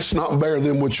thou canst not bear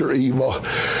them which are evil.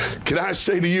 Can I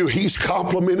say to you, he's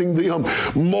complimenting them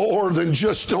more than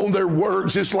just on their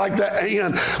works. It's like that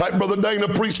and, like Brother Dana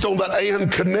preached on, that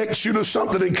and connects you to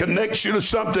something and connects you to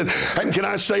something. And can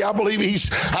I say, I believe he's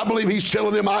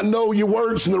telling them, I know your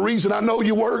works, and the reason I know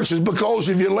your works is because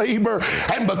of your labor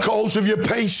and because of your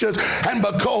patience and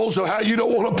because of how you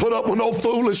don't want to put up with no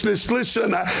foolishness.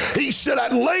 Listen, he said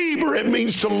that labor, it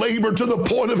means to labor to the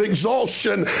point of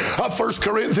exhaustion. 1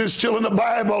 Corinthians still in the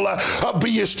Bible,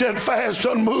 be ye steadfast,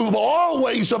 unmovable,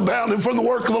 always abounding from the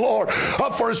work of the Lord.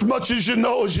 For as much as you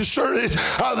know as your service,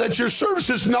 that your service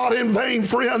is not in vain,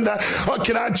 friend.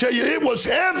 Can I tell you, it was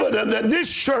evident that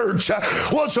this church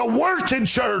was a working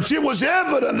church. It was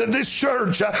evident that this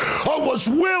church was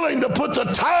willing to put the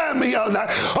time in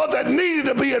that needed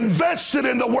to be invested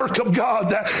in the work of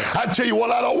God. I tell you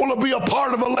what, I don't want to be a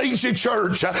part of a lazy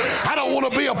church. I don't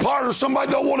want to be a part of somebody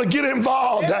who don't want to get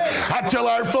involved. I tell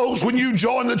our folks, when you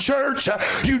join the church,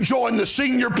 you join the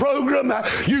senior program,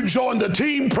 you join the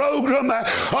team program,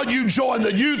 you join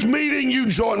the youth meeting, you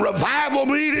join revival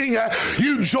meeting,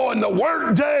 you join the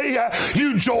work day,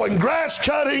 you join grass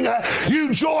cutting,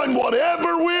 you join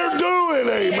whatever we're doing.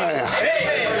 Amen.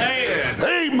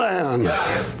 Amen.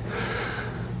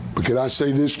 But can I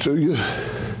say this to you?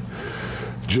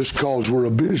 Just because we're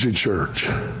a busy church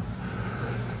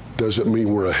doesn't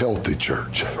mean we're a healthy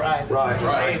church. That's right.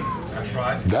 That's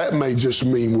right. That may just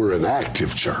mean we're an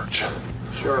active church.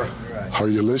 Sure. Are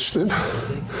you listening?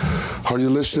 Are you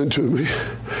listening to me?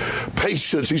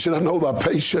 Patience. He said, I know thy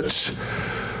patience.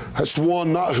 That's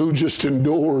one not who just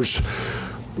endures,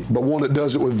 but one that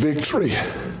does it with victory.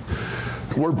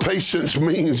 The word patience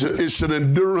means it's an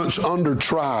endurance under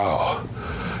trial.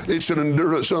 It's an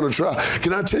endurance under trial.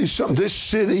 Can I tell you something? This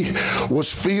city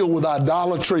was filled with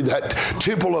idolatry. That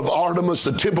temple of Artemis,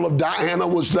 the temple of Diana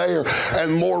was there,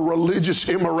 and more religious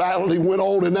immorality went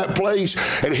on in that place.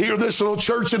 And here this little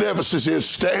church in Ephesus is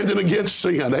standing against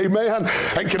sin. Amen.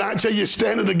 And can I tell you,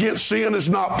 standing against sin is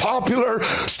not popular.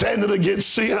 Standing against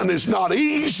sin is not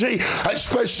easy,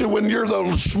 especially when you're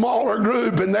the smaller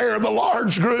group and they're the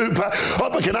large group.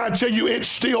 But can I tell you, it's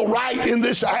still right in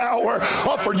this hour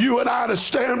for you and I to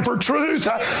stand for truth.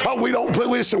 We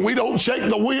don't check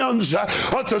the winds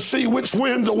to see which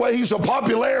wind the waves of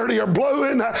popularity are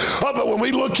blowing. But when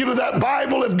we look into that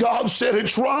Bible, if God said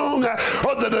it's wrong,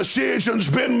 the decision's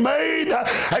been made.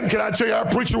 And can I tell you, our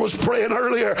preacher was praying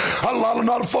earlier, a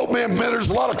lot of folk, man, there's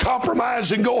a lot of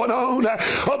compromising going on.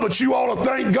 But you ought to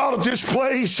thank God at this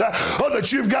place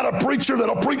that you've got a preacher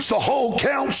that'll preach the whole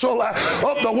counsel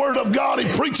of the Word of God.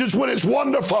 He preaches when it's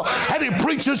wonderful, and he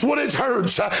preaches when it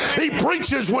hurts. He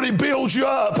preaches when he builds you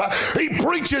up. He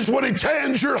preaches when he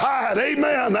tans your hide.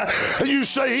 Amen. You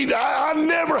say, I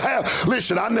never have.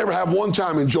 Listen, I never have one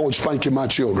time enjoyed spanking my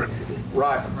children.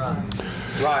 Right.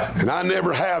 And I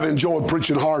never have enjoyed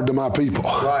preaching hard to my people.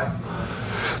 Right.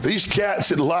 These cats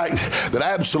that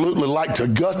absolutely like to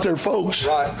gut their folks,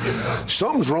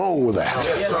 something's wrong with that.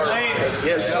 Yes, sir.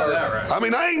 Yes, sir. I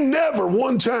mean, I ain't never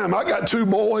one time, I got two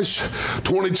boys,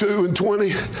 22 and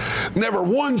 20, never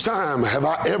one time have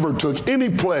I ever took any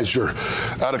pleasure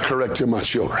out of correcting my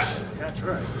children. That's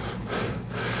right.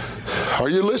 Are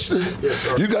you listening? Yes,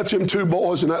 sir. You got them two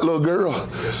boys and that little girl.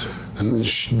 Yes, sir. And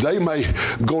they may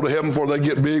go to heaven before they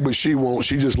get big, but she won't.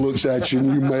 She just looks at you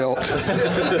and you melt.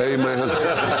 Amen.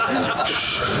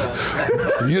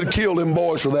 You'd have killed them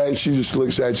boys for that, and she just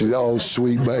looks at you. Oh,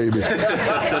 sweet baby.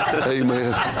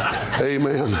 Amen.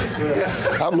 Amen.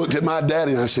 I've looked at my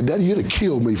daddy and I said, Daddy, you'd have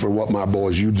killed me for what my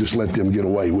boys, you just let them get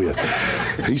away with.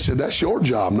 He said, that's your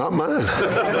job, not mine.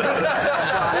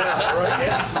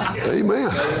 Amen.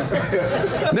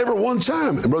 Never one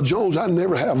time. And Brother Jones, I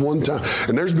never have one time.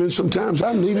 And there's been some times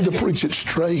I needed to preach it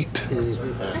straight.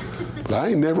 But I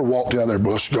ain't never walked out there,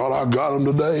 bless God, I got them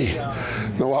today.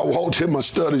 No, I walked in my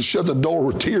study, shut the door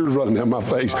with tears running down my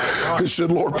face, and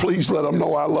said, Lord, please let them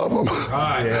know I love them.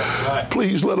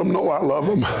 Please let them know I love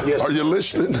them. Are you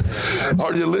listening?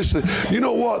 Are you listening? You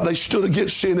know what? They stood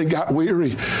against sin and got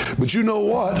weary. But you know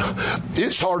what?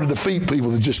 It's hard to defeat people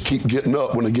that just keep getting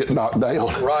up when they get knocked down.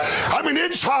 I mean,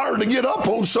 it's hard to get up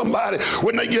on somebody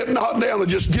when they get knocked down. They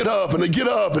just get up and they get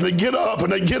up and they get up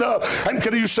and they get up. And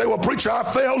can you say, well, preacher, I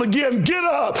failed again. Get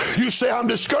up. You say, I'm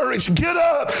discouraged. Get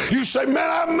up. You say, man,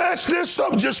 I messed this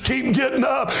up. Just keep getting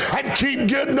up and keep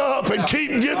getting up and keep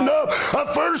getting up.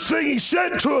 The first thing he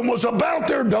said to them was about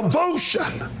their devotion.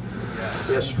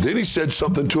 Yes. Then he said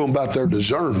something to them about their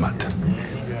discernment.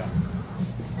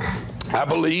 I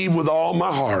believe with all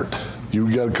my heart. You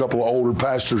got a couple of older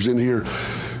pastors in here.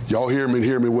 Y'all hear me and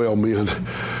hear me well, men.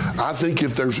 I think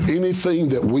if there's anything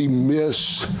that we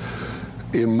miss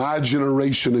in my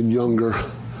generation and younger,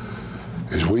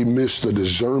 is we miss the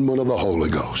discernment of the Holy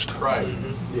Ghost. Right.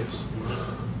 Yes.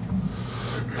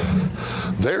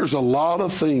 There's a lot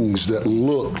of things that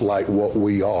look like what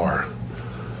we are.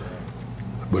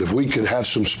 But if we could have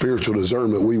some spiritual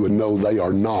discernment, we would know they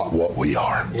are not what we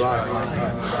are.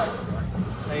 Right.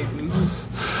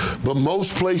 But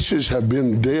most places have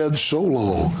been dead so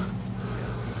long,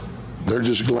 they're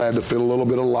just glad to feel a little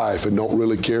bit of life and don't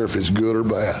really care if it's good or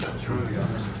bad.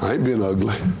 I ain't been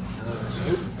ugly.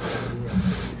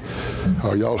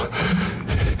 Are y'all?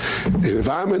 And if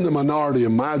I'm in the minority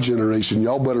in my generation,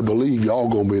 y'all better believe y'all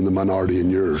gonna be in the minority in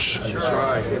yours. That's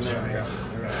right.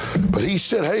 But he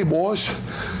said, hey, boys.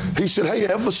 He said, hey,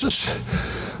 Ephesus,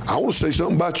 I want to say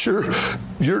something about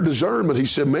your discernment. He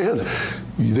said, man,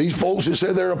 these folks that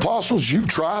say they're apostles, you've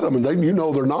tried them, and you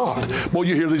know they're not. Well,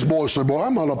 you hear these boys say, boy,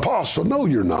 I'm an apostle. No,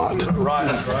 you're not. Right.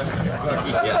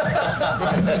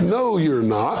 No, you're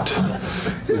not.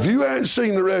 If you ain't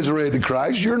seen the resurrected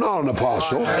Christ, you're not an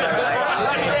apostle.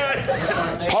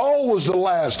 Paul was the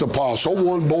last apostle,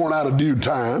 one born out of due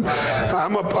time.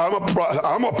 I'm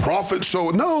a prophet,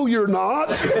 so no, you're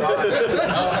not.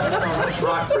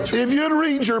 If you'd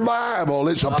read your Bible,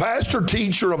 it's a pastor,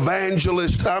 teacher,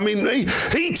 evangelist. I mean,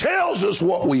 he tells us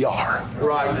what we are.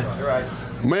 Right.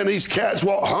 Man, these cats,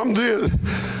 well, I'm this.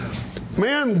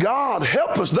 Man, God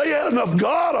help us. They had enough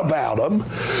God about them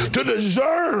to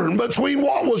discern between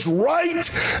what was right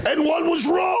and what was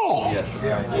wrong.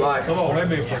 Yeah. Right. Come on, let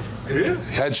me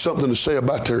Had something to say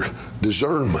about their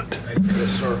discernment.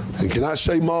 Yes, sir. And can I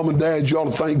say, Mom and Dad, you ought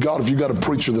to thank God if you got a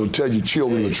preacher that'll tell your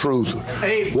children the truth.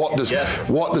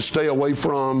 What to stay away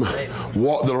from,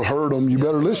 what that'll hurt them. You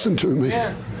better listen to me.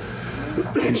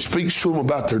 He speaks to them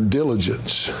about their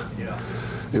diligence.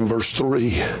 In verse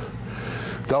 3,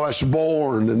 thou hast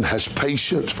borne and hast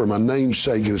patience for my name's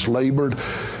sake, and hast labored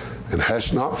and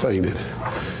hast not fainted.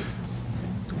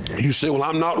 You say, well,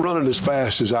 I'm not running as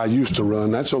fast as I used to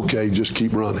run. That's okay. Just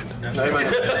keep running.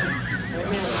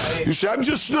 You say, I'm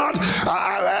just not,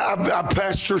 I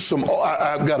pastor some,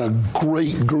 I've got a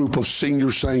great group of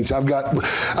senior saints. I've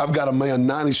got a man,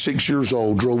 96 years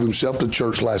old, drove himself to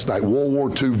church last night, World War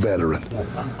II veteran.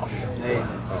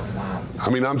 I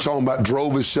mean, I'm talking about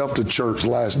drove himself to church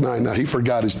last night. Now, he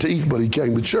forgot his teeth, but he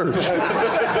came to church.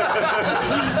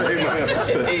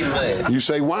 You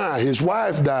say, why? His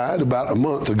wife died about a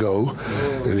month ago,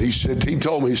 and he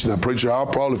told me, now, preacher, I'll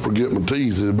probably forget my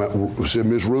teeth. He said,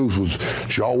 Miss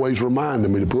Ruth she always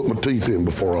reminded me to put my teeth in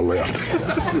before I left.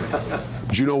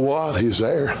 But you know what? He's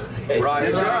there.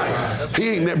 Right. That's right. He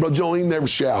ain't never, Brother Joe, he never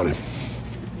shouted.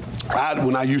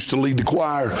 When I used to lead the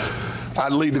choir,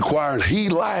 I'd lead the choir, and he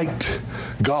liked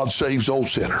God Saves Old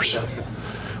Sinners.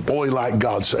 Boy, he liked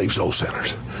God Saves Old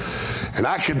Sinners. And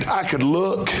I could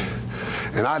look,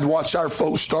 and I'd watch our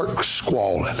folks start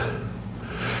squalling.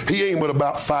 He ain't but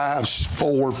about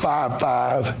 5'4",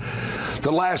 5'5".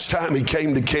 The last time he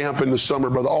came to camp in the summer,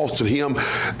 Brother Austin, him,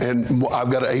 and I've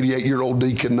got an 88-year-old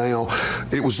deacon now.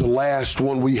 It was the last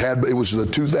one we had. It was the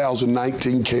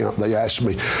 2019 camp. They asked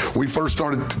me. We first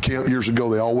started camp years ago.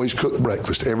 They always cooked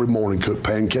breakfast every morning, cooked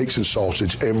pancakes and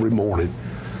sausage every morning.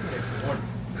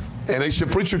 And they said,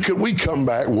 preacher, could we come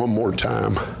back one more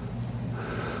time?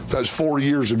 That was 4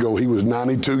 years ago. He was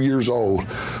 92 years old.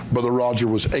 Brother Roger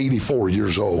was 84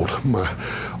 years old, my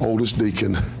oldest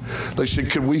deacon. They said,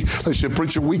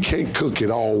 preacher, we can't cook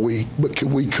it all week, but could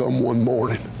we come one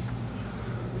morning?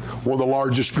 One of the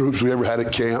largest groups we ever had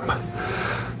at camp.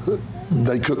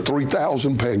 They cooked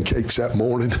 3,000 pancakes that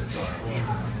morning.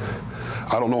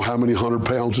 I don't know how many 100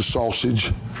 pounds of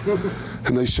sausage.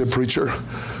 And they said, preacher,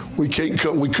 we can't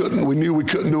come. We knew we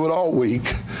couldn't do it all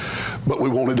week, but we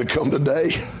wanted to come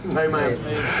today. Amen.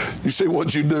 You see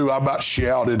what you do? I about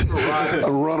shouted. I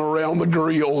run around the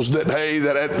grills that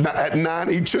at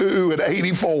 92 and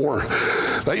 84.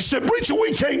 They said, preacher,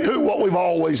 we can't do what we've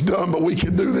always done, but we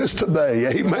can do this today.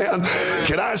 Amen.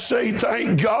 Can I say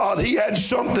thank God? He had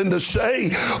something to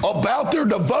say about their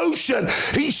devotion.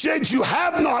 He said, you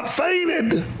have not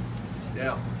fainted.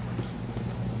 Yeah.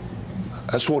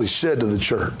 That's what he said to the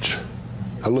church.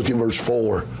 Now look at verse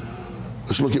 4.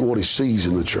 Let's look at what he sees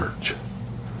in the church.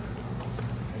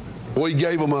 Well, he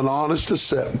gave them an honest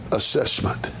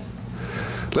assessment.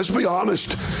 Let's be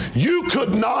honest. You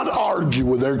could not argue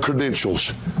with their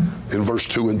credentials in verse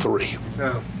 2 and 3.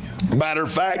 No. Matter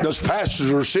of fact, those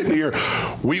pastors are sitting here.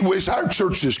 We wish our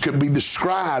churches could be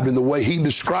described in the way he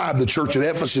described the church at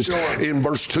Ephesus in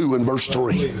verse 2 and verse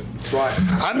 3. Right.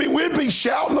 I mean, we'd be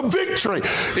shouting the victory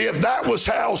if that was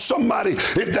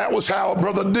how a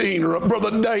Brother Dean or a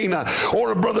Brother Dana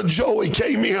or a Brother Joey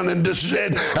came in and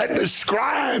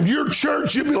described your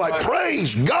church. You'd be like,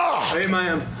 praise God.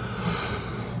 Amen.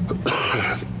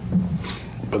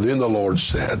 But then the Lord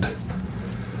said,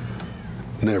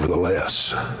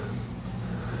 nevertheless.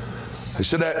 He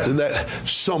said that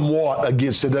somewhat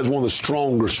against it. That's one of the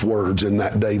strongest words in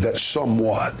that day, that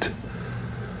somewhat.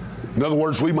 In other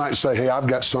words, we might say, hey, I've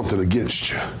got something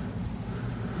against you.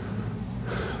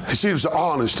 You see, it was an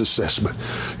honest assessment.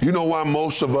 You know why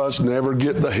most of us never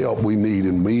get the help we need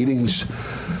in meetings,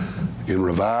 in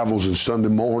revivals, and Sunday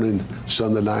morning,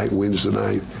 Sunday night, Wednesday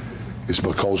night? It's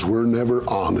because we're never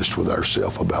honest with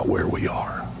ourselves about where we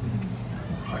are.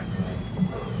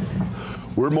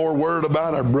 We're more worried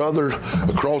about our brother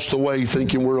across the way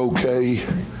thinking we're okay.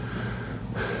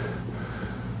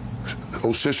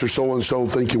 Oh, sister so-and-so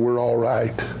thinking we're all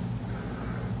right,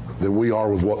 than we are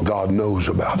with what God knows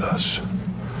about us.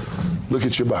 Look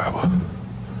at your Bible.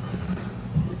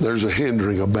 There's a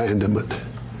hindering abandonment.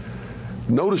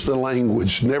 Notice the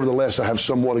language. Nevertheless, I have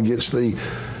somewhat against thee.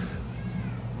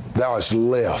 Thou hast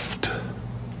left.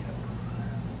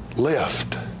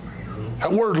 Left.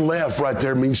 That word left right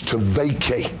there means to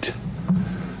vacate,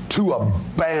 to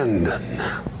abandon.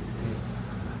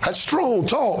 That's strong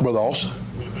talk, Brother Austin.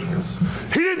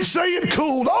 He didn't say it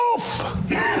cooled off.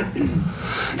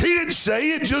 He didn't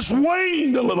say it just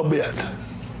waned a little bit.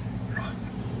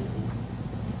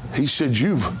 He said,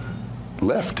 you've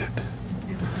left it.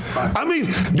 I mean,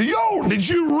 did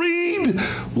you read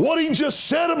what he just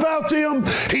said about them?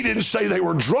 He didn't say they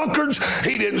were drunkards.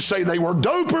 He didn't say they were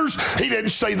dopers. He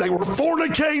didn't say they were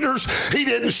fornicators. He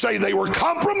didn't say they were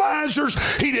compromisers.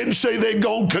 He didn't say they'd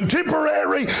gone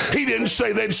contemporary. He didn't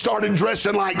say they'd started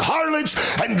dressing like harlots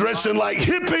and dressing like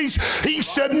hippies. He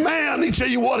said, man, he tell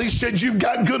you what, he said, you've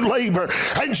got good labor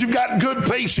and you've got good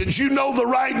patience. You know the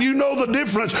right, you know the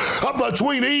difference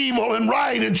between evil and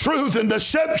right and truth and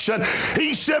deception.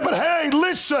 He said, but hey,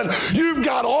 listen, you've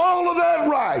got all of that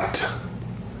right.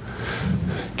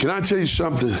 Can I tell you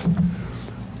something?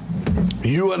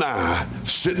 You and I,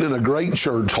 sitting in a great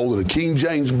church holding a King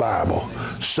James Bible,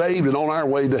 saved and on our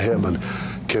way to heaven,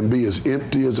 can be as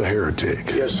empty as a heretic.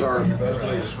 Yes, sir.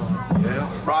 Yeah.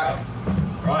 Right.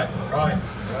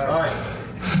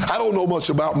 I don't know much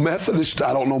about Methodists.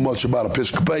 I don't know much about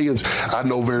Episcopalians. I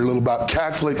know very little about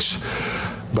Catholics.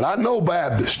 But I know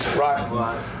Baptists. Right.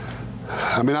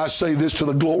 I mean, I say this to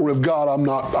the glory of God. I'm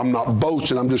not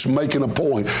boasting. I'm just making a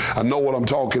point. I know what I'm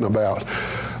talking about.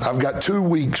 I've got 2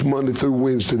 weeks, Monday through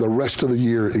Wednesday, the rest of the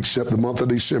year, except the month of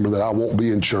December, that I won't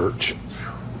be in church.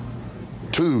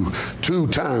 Two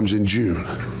times in June.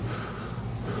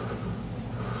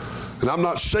 And I'm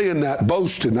not saying that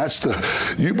boasting.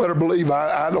 You better believe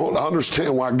I don't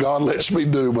understand why God lets me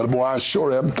do, but boy, I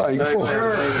sure am thankful.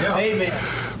 Amen.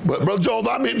 But Brother Joel,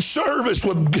 I'm in service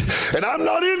and I'm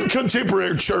not in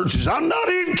contemporary churches. I'm not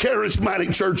in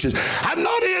charismatic churches. I'm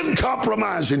not in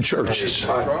compromising churches.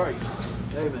 That's right.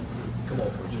 Amen. Come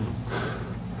on.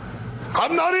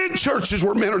 I'm not in churches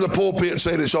where men are in the pulpit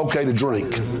saying it's okay to drink.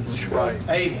 That's right.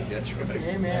 Amen. That's right.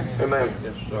 Amen. Amen.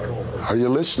 Yes, sir. Are you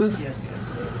listening? Yes.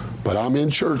 But I'm in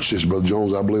churches, Brother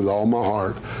Jones, I believe with all my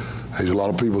heart. There's a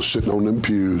lot of people sitting on them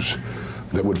pews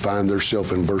that would find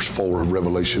themselves in verse 4 of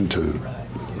Revelation 2.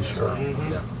 Sure.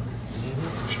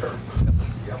 Mm-hmm. Sure.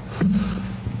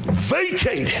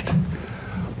 Vacated.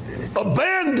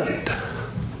 Abandoned.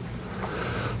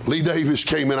 Lee Davis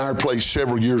came in our place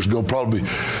several years ago, probably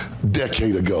a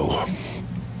decade ago.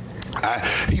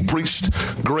 He preached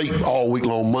great all week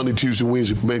long, Monday, Tuesday,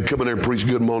 Wednesday. Man, come in there and preach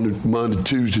good Monday,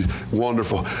 Tuesday,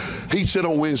 wonderful. He said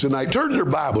on Wednesday night, turn your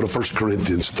Bible to 1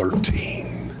 Corinthians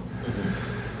 13.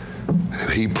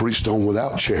 And he preached on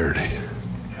without charity.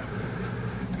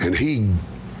 And he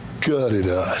gutted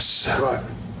us. Right.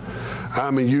 I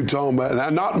mean, you talking about,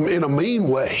 and not in a mean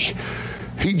way.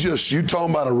 You talking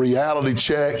about a reality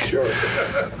check. Sure.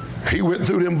 He went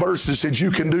through them verses and said,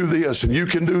 you can do this, and you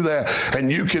can do that,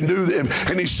 and you can do them.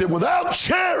 And he said, without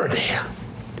charity,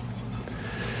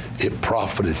 it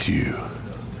profiteth you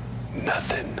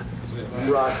nothing.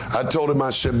 Right. I told him, I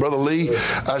said, Brother Lee,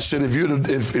 I said,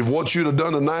 if what you'd have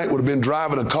done tonight would have been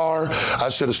driving a car, I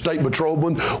said, a state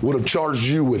patrolman would have charged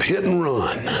you with hit and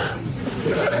run.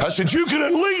 I said, you could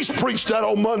at least preach that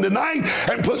on Monday night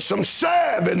and put some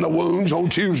salve in the wounds on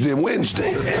Tuesday and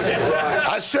Wednesday.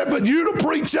 I said, but you to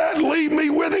preach that and leave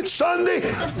me with it Sunday?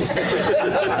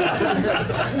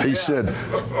 He said,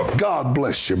 God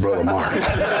bless you, Brother Mark.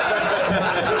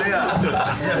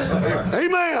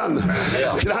 Amen.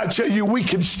 Can I tell you, we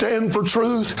can stand for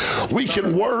truth. We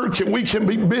can work and we can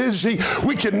be busy.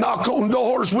 We can knock on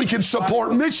doors. We can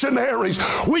support missionaries.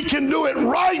 We can do it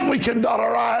right. We can dot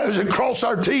our I's and cross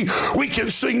our T's. We can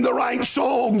sing the right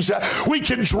songs. We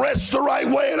can dress the right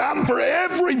way, and I'm for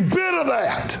every bit of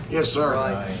that. Yes, sir.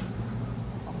 Right.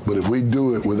 But if we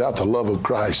do it without the love of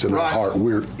Christ in our heart,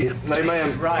 we're empty.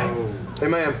 Amen. Right.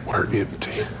 Amen. We're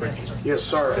empty. Yes,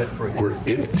 sir. We're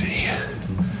empty.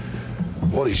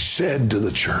 What he said to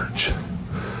the church.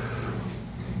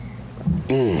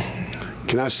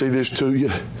 Can I say this to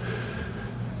you?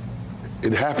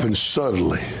 It happens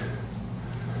subtly.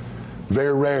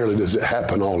 Very rarely does it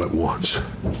happen all at once.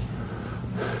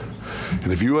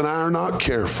 And if you and I are not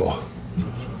careful,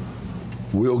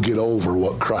 we'll get over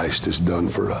what Christ has done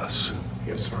for us.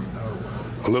 Yes, sir.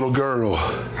 A little girl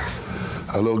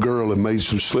had made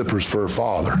some slippers for her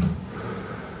father.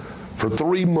 For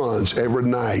 3 months, every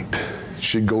night,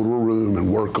 she'd go to her room and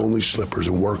work on these slippers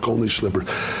and work on these slippers.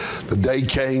 The day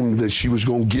came that she was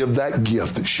going to give that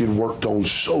gift that she had worked on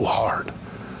so hard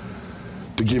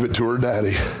to give it to her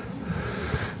daddy.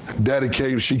 Daddy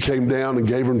came, she came down and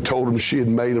gave her and told him she had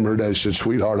made them. Her daddy said,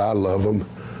 sweetheart, I love them.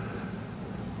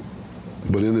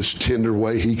 But in this tender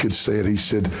way, he could say it. He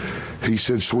said,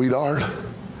 sweetheart,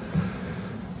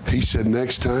 he said,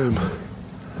 next time,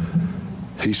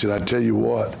 he said, I tell you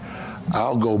what,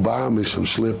 I'll go buy me some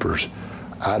slippers.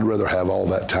 I'd rather have all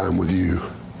that time with you.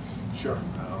 Sure.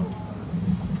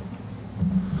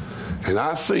 And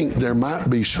I think there might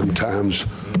be some times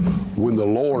when the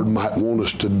Lord might want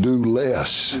us to do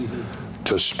less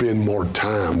to spend more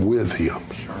time with Him.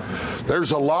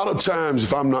 There's a lot of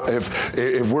times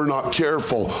if we're not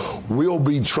careful, we'll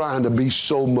be trying to be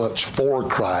so much for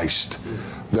Christ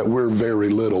that we're very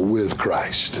little with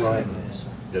Christ. Right.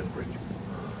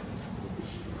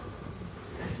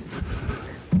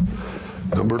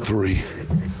 Number 3,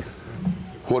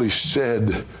 what He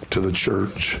said to the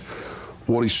church,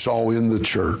 what He saw in the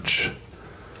church.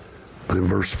 But in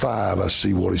verse 5, I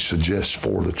see what He suggests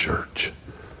for the church.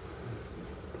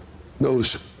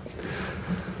 Notice,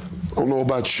 I don't know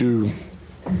about you,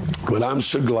 but I'm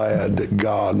so glad that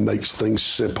God makes things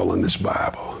simple in this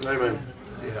Bible. Amen.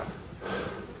 Yeah.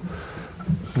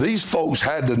 These folks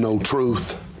had to know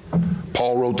truth.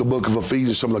 Paul wrote the book of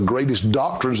Ephesians. Some of the greatest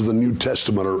doctrines of the New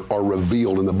Testament are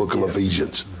revealed in the book of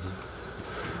Ephesians.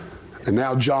 And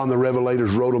now John the Revelator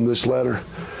wrote them this letter.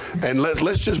 And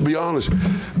let's just be honest.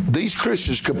 These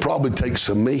Christians could probably take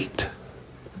some meat.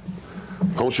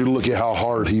 I want you to look at how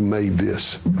hard he made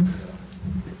this.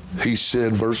 He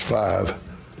said, verse 5,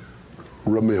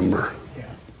 remember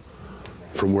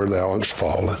from where thou hast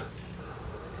fallen.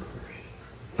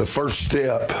 The first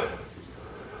step,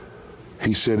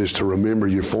 he said, is to remember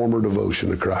your former devotion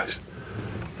to Christ.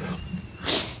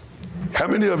 How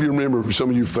many of you remember, some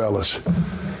of you fellas,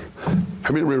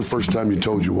 how many remember the first time you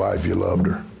told your wife you loved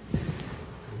her?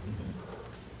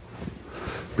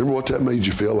 Remember what that made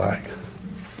you feel like?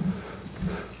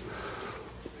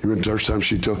 You remember the first time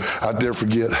she told, I'd never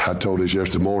forget, I told this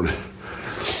yesterday morning,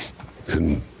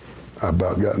 and I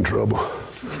about got in trouble.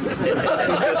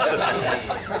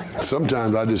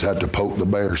 Sometimes I just have to poke the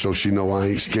bear so she know I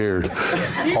ain't scared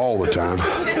all the time.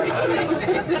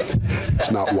 It's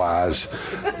not wise.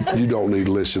 You don't need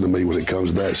to listen to me when it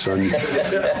comes to that, son.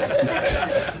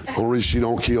 Only reason she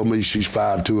don't kill me, she's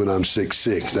 5'2" and I'm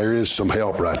 6'6". There is some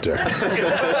help right there.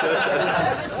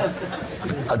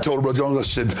 I told her, Brother Jones, I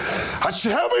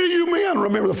said, how many of you men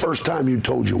remember the first time you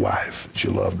told your wife that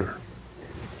you loved her?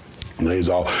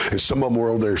 And some of them were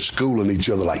over there schooling each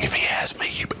other like, if he has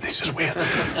me, this is when.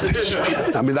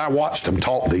 I mean, I watched them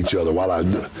talk to each other while I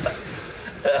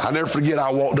never forget, I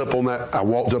walked up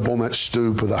on that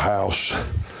stoop of the house,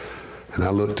 and I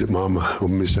looked at Mama,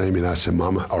 Miss Amy, and I said,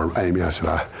 Mama, or Amy, I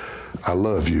said, I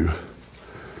love you.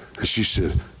 And she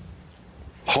said,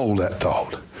 hold that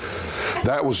thought.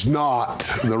 That was not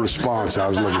the response I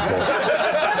was looking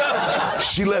for.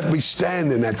 She left me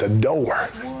standing at the door,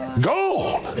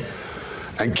 gone,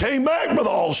 and came back, Brother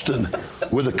Alston,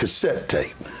 with a cassette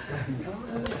tape.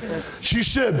 She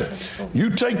said, you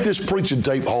take this preaching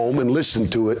tape home and listen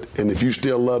to it, and if you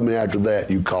still love me after that,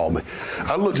 you call me.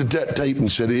 I looked at that tape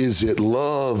and said, is it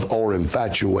love or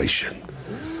infatuation?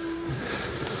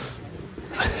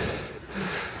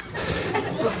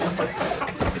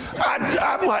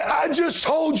 I'm like, I just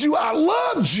told you I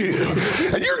loved you,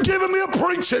 and you're giving me a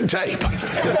preaching tape.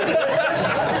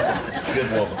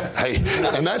 Hey,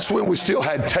 and that's when we still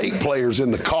had tape players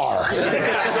in the car.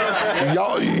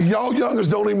 Y'all youngers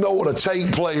don't even know what a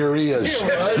tape player is.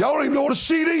 Y'all don't even know what a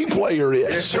CD player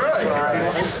is.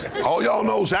 All y'all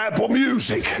know is Apple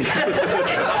Music.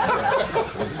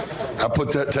 I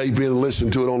put that tape in and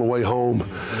listened to it on the way home,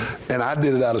 and I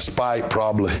did it out of spite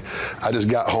probably. I just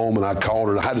got home and I called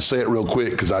her, and I had to say it real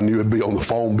quick because I knew it'd be on the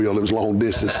phone bill. It was long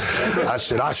distance. I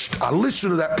said, I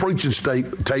listened to that preaching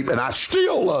tape and I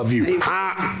still love you.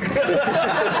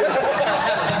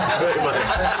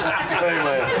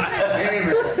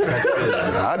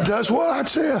 That's what I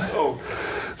said.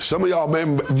 Some of y'all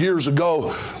remember years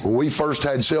ago when we first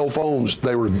had cell phones,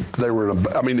 they were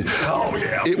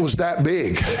it was that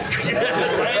big.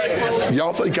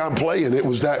 Y'all think I'm playing, it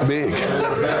was that big.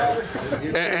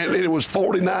 And it was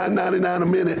 $49.99 a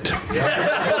minute.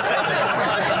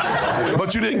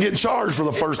 But you didn't get charged for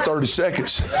the first 30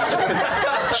 seconds.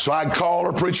 So I'd call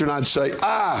her preacher and I'd say,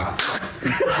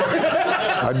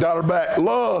 I'd dial her back,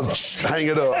 love, hang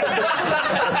it up.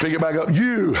 Pick it back up,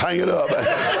 you, hang it up.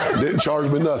 Didn't charge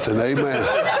me nothing, amen.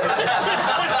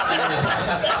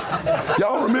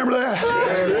 Y'all remember that?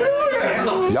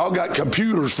 Y'all got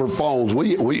computers for phones.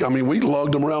 We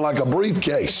lugged them around like a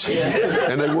briefcase,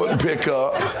 and they wouldn't pick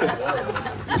up.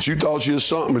 But you thought you was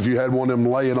something if you had one of them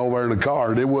laying over there in the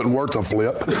car. It wasn't worth a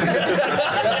flip.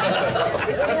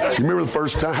 You remember the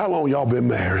first time? How long y'all been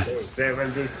married?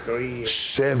 73.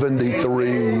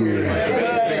 73 years.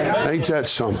 Ain't that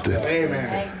something?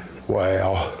 Amen.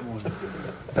 Wow.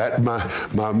 That my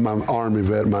Army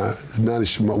vet, my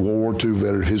World War II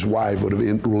veteran, his wife would have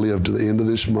lived to the end of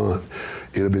this month.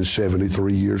 It'd have been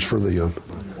 73 years for them.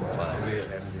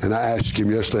 And I asked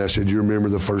him yesterday, I said, you remember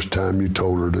the first time you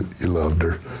told her that you loved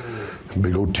her? And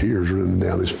big old tears running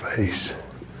down his face.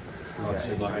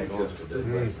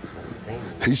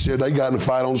 He said they got in a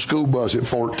fight on the school bus at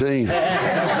 14.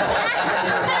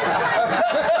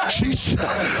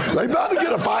 They about to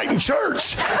get a fight in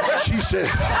church. She said,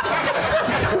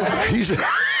 he's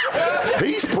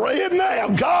praying now.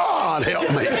 God help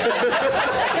me.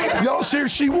 Y'all see her?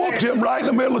 She whooped him right in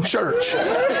the middle of church.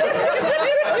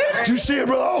 Did you see it,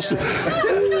 Brother Austin?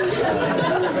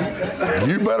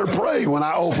 You better pray when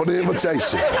I open the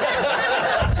invitation.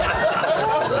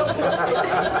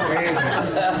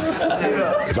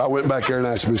 If I went back there and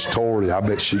asked Miss Torrey, I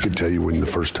bet she could tell you when the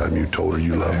first time you told her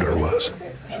you loved her was.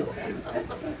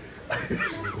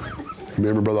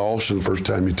 Remember, Brother Austin, the first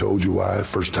time you told your wife,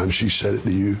 first time she said it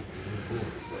to you?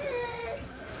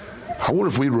 I wonder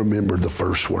if we remembered the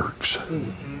first works.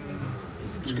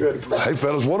 It's good. Hey,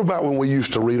 fellas, what about when we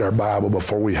used to read our Bible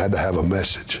before we had to have a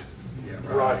message?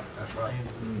 Right. That's right.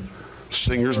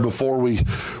 Singers before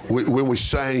when we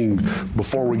sang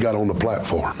before we got on the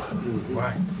platform.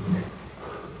 Right.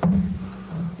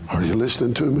 Are you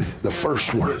listening to me? The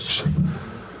first works.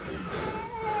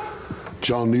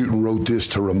 John Newton wrote this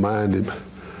to remind him.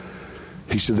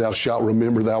 He said, "Thou shalt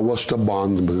remember thou wast a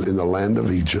bondman in the land of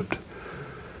Egypt,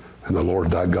 and the Lord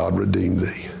thy God redeemed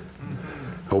thee."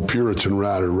 Old Puritan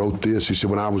writer wrote this. He said,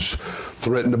 "When I was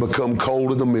threatened to become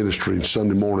cold in the ministry and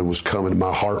Sunday morning was coming,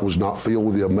 my heart was not filled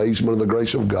with the amazement of the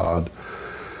grace of God."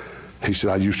 He said,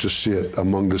 "I used to sit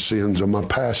among the sins of my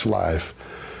past life."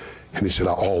 And he said,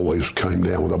 "I always came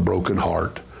down with a broken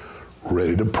heart,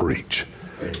 ready to preach,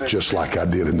 just like I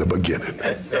did in the beginning."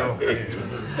 Yes, sir.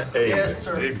 Yes,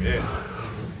 sir. Amen.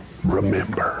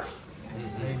 Remember.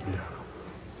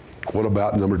 What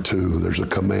about number 2? There's a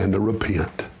command to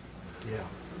repent.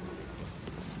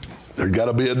 There's got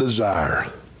to be a desire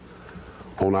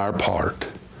on our part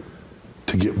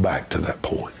to get back to that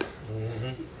point.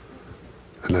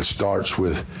 And that starts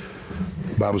with,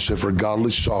 the Bible said, "For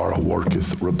godly sorrow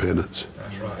worketh repentance."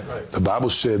 That's right. The Bible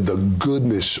said, "The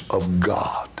goodness of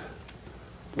God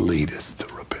leadeth to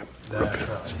repentance."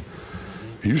 Right.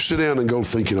 You sit down and go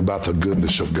thinking about the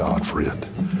goodness of God, friend.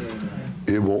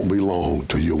 It won't be long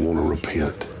till you'll want to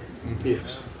repent.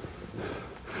 Yes.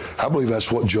 I believe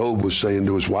that's what Job was saying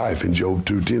to his wife in Job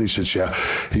 2:10.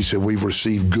 He said, "We've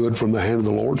received good from the hand of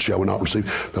the Lord, shall we not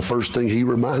receive?" The first thing he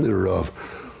reminded her of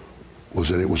was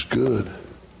that it was good.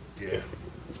 Yeah.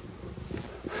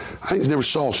 I never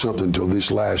saw something until this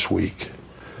last week.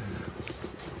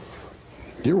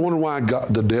 You ever wonder why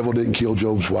the devil didn't kill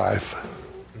Job's wife?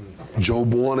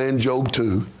 Job 1 and Job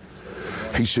 2.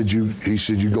 He said, you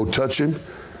go touch him,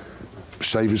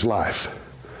 save his life.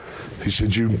 He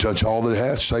said, you can touch all that he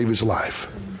has, save his life.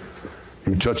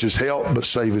 You can touch his health, but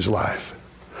save his life.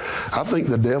 I think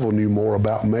the devil knew more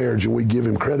about marriage than we give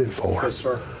him credit for. Yes,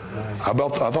 sir. I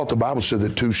thought the Bible said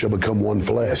that two shall become one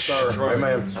flesh. Yes, sir.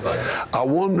 Amen. I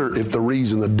wonder if the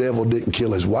reason the devil didn't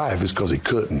kill his wife is because he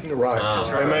couldn't. Right.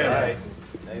 Amen.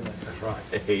 That's right.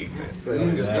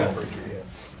 Amen.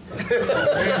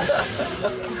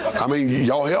 I mean,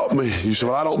 y'all help me. You say,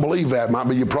 "Well, I don't believe that." Might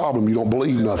be your problem. You don't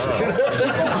believe nothing.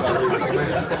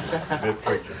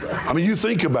 I mean, you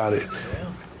think about it.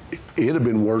 It'd have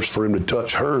been worse for him to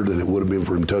touch her than it would have been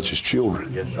for him to touch his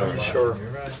children. Yes, sir. Sure.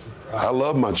 I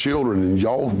love my children, and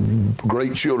y'all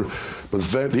great children. But the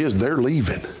fact is, they're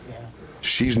leaving.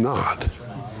 She's not.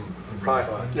 Right.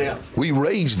 Yeah. We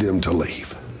raised them to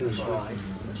leave.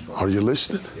 Are you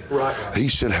listening? Right. He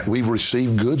said, "We've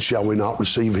received good, shall we not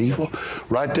receive evil?"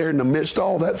 Right there in the midst of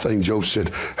all that thing, Job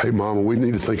said, "Hey, Mama, we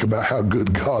need to think about how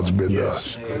good God's been to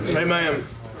us." Amen.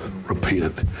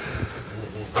 Repent.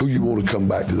 Who you want to come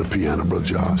back to the piano, Brother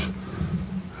Josh?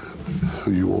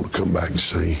 Who you want to come back and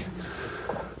sing?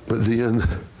 But then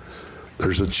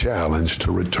there's a challenge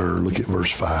to return. Look at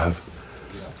verse 5.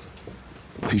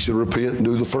 He said, "Repent and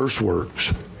do the first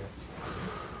works."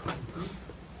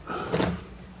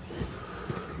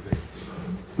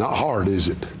 Not hard, is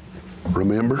it?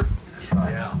 Remember?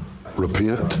 Yeah.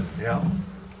 Repent Yeah.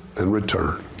 and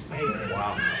return.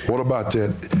 Wow. What about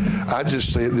that? I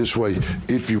just say it this way: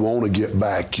 if you want to get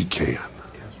back, you can.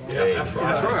 Yeah. That's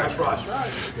right. That's right.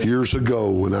 Years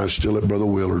ago, when I was still at Brother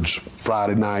Willard's,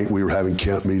 Friday night we were having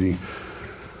camp meeting.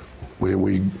 When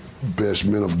we best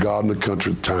men of God in the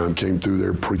country at the time came through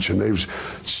there preaching. There was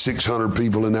 600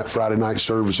 people in that Friday night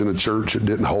service in a church that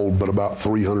didn't hold but about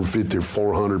 350 or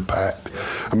 400 packed.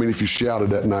 I mean, if you shouted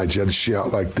that night, you had to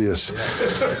shout like this.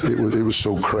 It was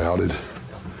so crowded.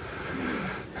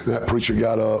 And that preacher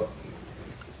got up.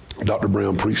 Dr.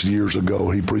 Brown preached years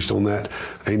ago. He preached on that.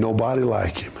 Ain't nobody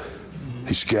like him.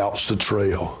 He scouts the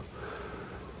trail,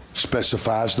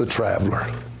 specifies the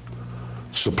traveler,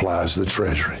 supplies the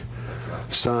treasury.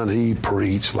 Son, he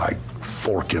preached like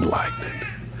forking lightning.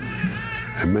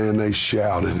 And man, they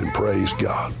shouted and praised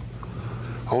God.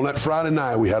 On that Friday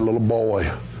night, we had a little boy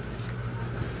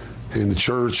in the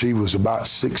church. He was about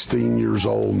 16 years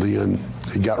old then.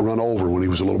 He got run over when he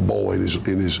was a little boy in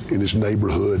his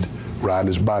neighborhood, riding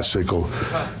his bicycle.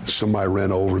 Somebody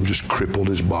ran over him, just crippled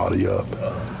his body up.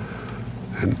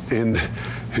 And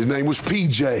his name was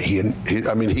PJ. And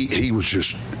he was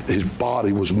just, his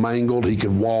body was mangled. He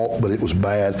could walk, but it was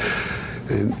bad.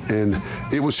 And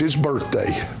it was his birthday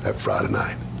that Friday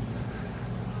night.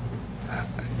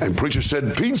 And preacher said,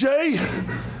 PJ,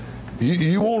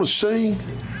 you want to sing?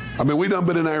 I mean, we done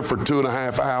been in there for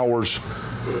 2.5 hours,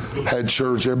 had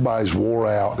church, everybody's wore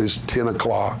out. It's 10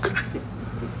 o'clock.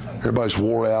 Everybody's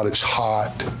wore out, it's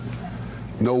hot,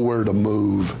 nowhere to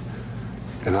move.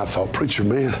 And I thought, preacher,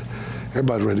 man,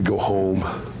 everybody's ready to go home.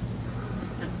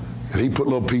 And he put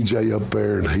little PJ up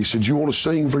there, and he said, you want to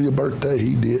sing for your birthday?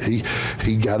 He did.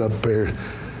 He got up there,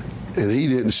 and he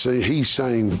didn't sing. He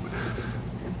sang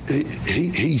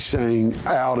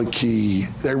out of key.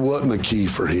 There wasn't a key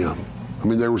for him. I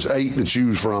mean, there was 8 to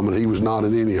choose from, and he was not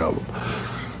in any of them.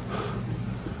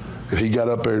 And he got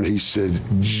up there and he said,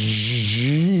 Jesus,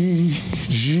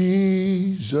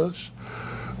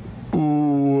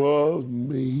 of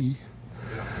me,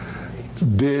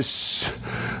 this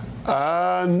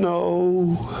I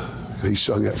know. And he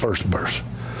sung that first verse.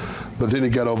 But then he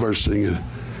got over singing,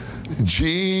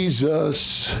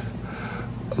 Jesus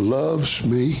loves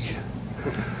me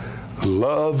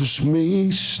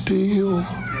still.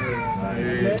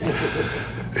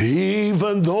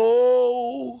 Even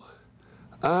though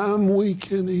I'm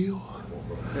weak and ill.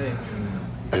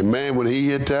 And man, when he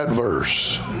hit that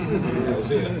verse,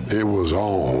 it was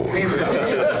on.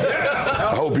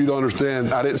 I hope you don't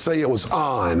understand. I didn't say it was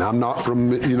on. I'm not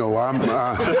from, it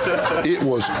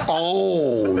was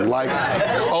on, like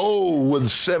O with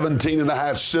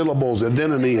 17.5 syllables and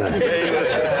then an N.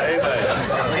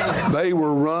 They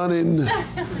were running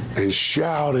and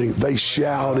shouting. They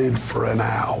shouted for an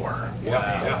hour.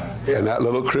 And that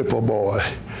little cripple boy,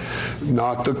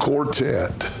 not the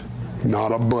quartet,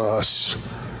 not a bus,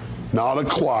 not a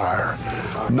choir,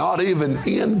 not even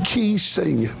in key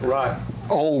singing,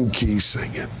 on key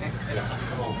singing.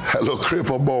 That little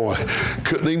cripple boy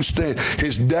couldn't even stand.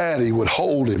 His daddy would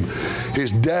hold him.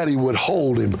 His daddy would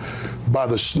hold him by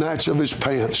the snatch of his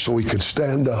pants so he could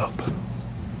stand up.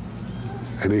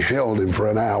 And he held him for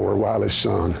an hour while he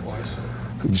sung,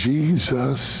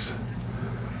 Jesus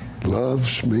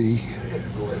loves me,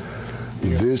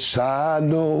 this I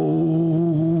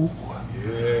know,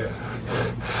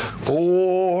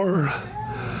 for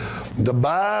the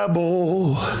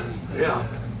Bible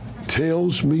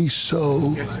tells me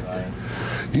so.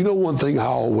 You know one thing I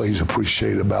always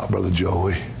appreciate about Brother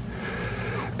Joey?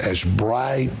 As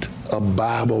bright a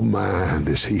Bible mind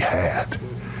as he had,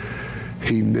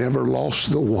 he never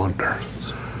lost the wonder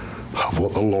of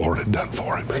what the Lord had done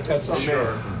for him.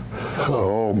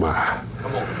 Oh my.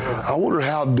 I wonder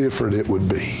how different it would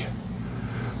be.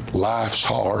 Life's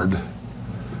hard.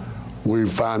 We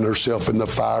find ourselves in the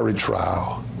fiery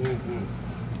trial.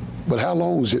 But how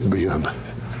long has it been?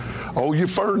 Oh, your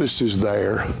furnace is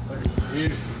there,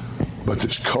 but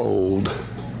it's cold.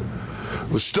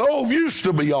 The stove used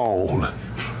to be on,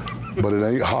 but it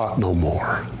ain't hot no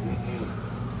more.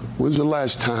 When's the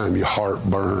last time your heart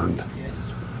burned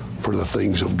for the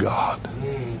things of God?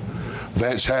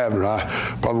 Vance Havner,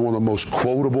 probably one of the most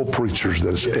quotable preachers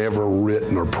that's ever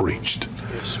written or preached.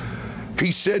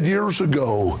 He said years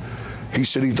ago, he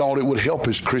said he thought it would help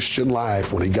his Christian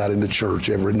life when he got into church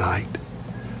every night,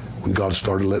 when God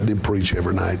started letting him preach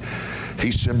every night.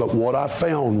 He said, but what I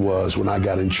found was when I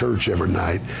got in church every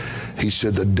night, he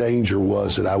said the danger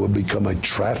was that I would become a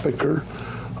trafficker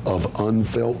of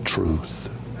unfelt truth.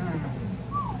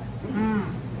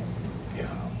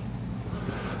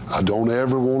 I don't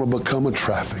ever want to become a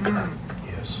trafficker.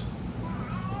 Yes.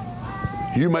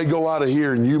 You may go out of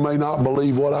here and you may not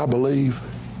believe what I believe,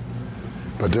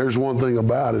 but there's one thing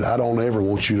about it. I don't ever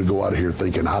want you to go out of here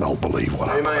thinking I don't believe what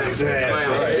I believe.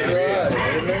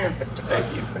 Amen.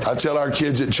 Thank you. I tell our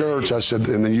kids at church, I said,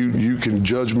 and you can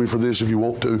judge me for this if you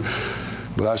want to,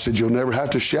 but I said, you'll never have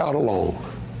to shout along.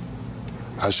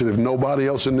 I said, if nobody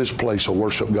else in this place will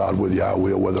worship God with you, I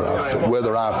will, whether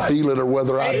I feel it or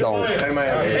whether I don't.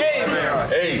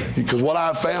 Amen. Because what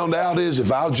I found out is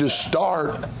if I'll just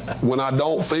start when I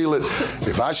don't feel it,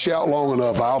 if I shout long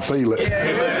enough, I'll feel it.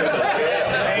 Amen.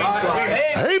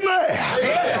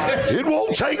 It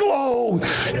won't take long.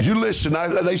 You listen,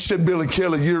 they said Billy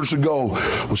Kelly years ago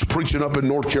was preaching up in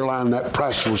North Carolina, and that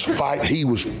pastor was fighting. He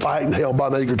was fighting hell by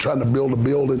the acre trying to build a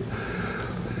building.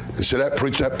 And so that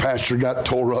pastor got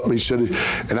tore up, and he said,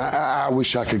 and I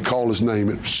wish I could call his name.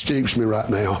 It escapes me right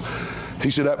now. He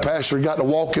said that pastor got to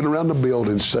walking around the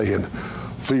building saying,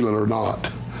 feel it or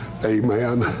not,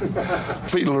 amen.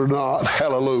 Feel it or not,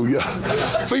 hallelujah.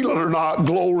 Feel it or not,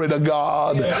 glory to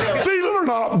God. Feel it or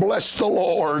not, bless the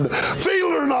Lord.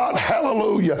 Feel it or not,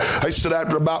 hallelujah. He said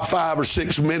after about 5 or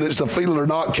 6 minutes, the feel it or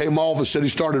not came off and said he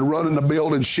started running the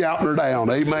building, shouting her down.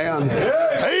 Amen.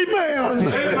 Amen.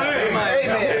 Amen.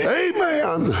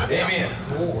 Amen.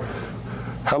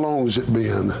 How long has it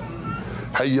been?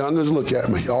 Hey, youngins, look at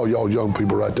me. All y'all young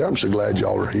people right there. I'm so glad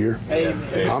y'all are here.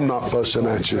 Amen. I'm not fussing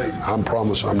at you. I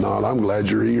promise I'm not. I'm glad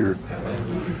you're here.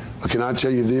 But can I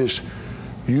tell you this?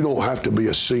 You don't have to be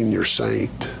a senior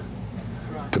saint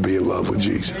to be in love with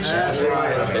Jesus. That's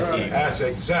right. That's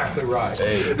exactly right.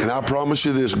 And I promise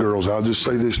you this, girls, I'll just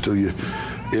say this to you.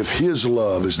 If his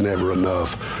love is never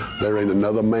enough, there ain't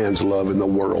another man's love in the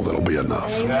world that'll be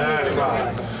enough. That's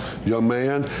right. Young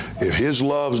man, if his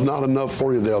love's not enough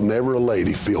for you, there'll never a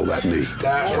lady feel that need.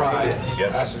 That's right.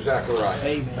 That's exactly right.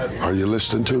 Amen. Are you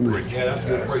listening to me? Yeah, that's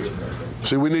good preaching.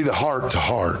 See, we need a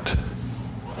heart-to-heart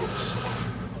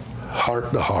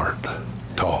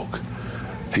talk.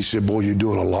 He said, boy, you're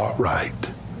doing a lot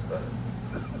right.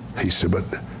 He said, but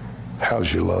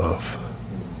how's your love?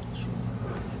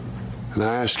 And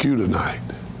I ask you tonight,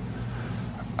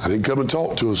 I didn't come and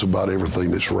talk to us about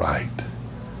everything that's right.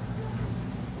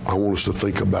 I want us to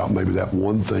think about maybe that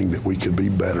one thing that we could be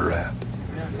better at.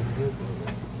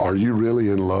 Are you really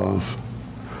in love?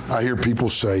 I hear people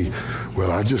say,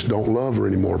 well, I just don't love her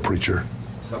anymore, preacher.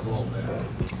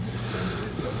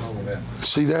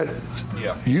 See that?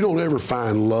 Yeah. You don't ever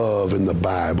find love in the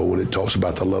Bible when it talks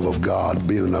about the love of God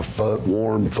being in a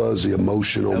warm, fuzzy,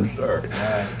 emotional. Yes, sir.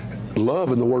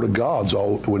 Love in the Word of God's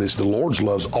when it's the Lord's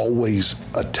love's always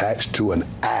attached to an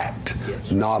act,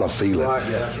 not a feeling. Right,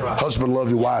 yeah, that's right. Husband, love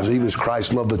your wives, even as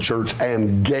Christ loved the church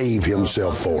and gave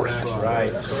himself for it. That's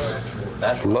right.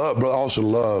 That's Love, but also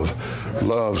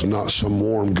love's not some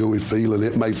warm, gooey feeling.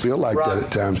 It may feel like that at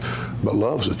times, but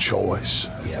love's a choice.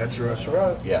 That's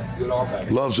right. Yeah. Good or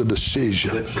bad. Love's a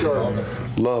decision.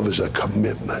 Love is a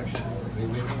commitment.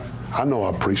 I know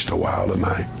I preached a while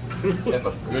tonight.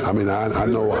 I mean, I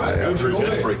know I have.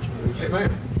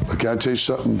 Amen. But can I tell you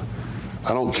something?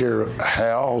 I don't care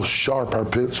how sharp our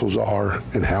pencils are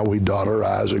and how we dot our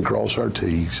I's and cross our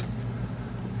T's.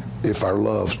 If our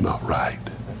love's not right,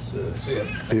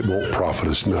 it won't profit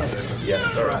us nothing. Yeah.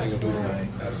 That's right.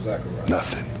 That's exactly right.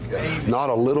 Nothing.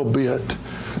 Not a little bit,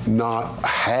 not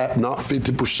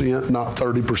 50%, not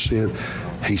 30%.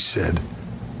 He said,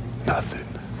 nothing.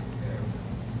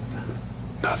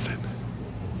 Nothing.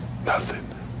 Nothing.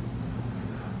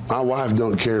 My wife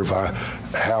don't care if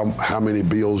how many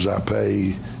bills I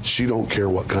pay. She don't care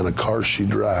what kind of car she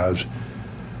drives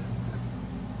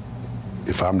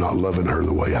if I'm not loving her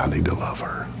the way I need to love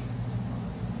her.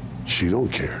 She don't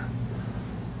care.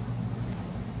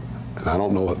 And I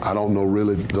don't know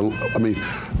really,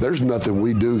 there's nothing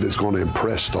we do that's going to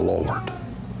impress the Lord.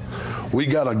 We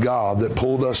got a God that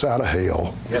pulled us out of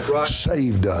hell,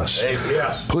 saved us,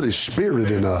 put his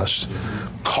spirit in us,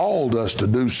 called us to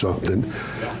do something,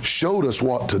 showed us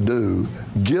what to do,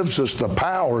 gives us the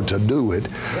power to do it,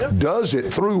 does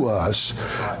it through us,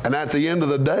 and at the end of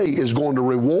the day is going to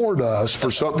reward us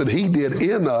for something he did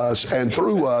in us and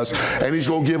through us, and he's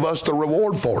going to give us the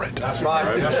reward for it. That's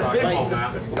right. That's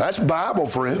right. That's Bible,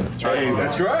 friend.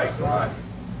 That's right.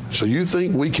 So you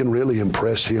think we can really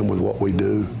impress him with what we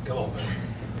do? Come on, man.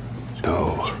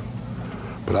 No.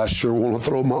 But I sure want to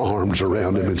throw my arms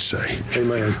around him and say,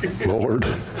 amen, Lord,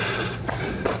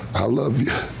 I love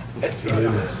you.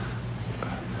 Amen.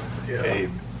 Yeah.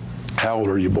 How old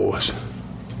are you boys?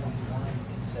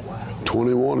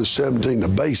 21 and 17. The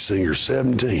bass singer,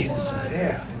 17.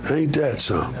 Yeah. Ain't that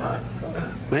something?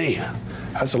 Man,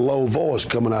 that's a low voice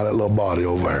coming out of that little body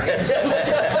over there.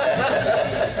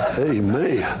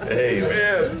 Amen.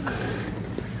 Amen.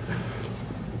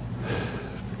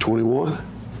 21,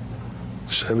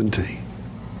 17.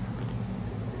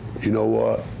 You know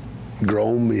what?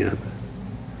 Grown men.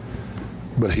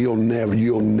 But you'll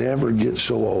never get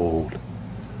so old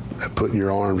at putting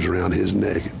your arms around his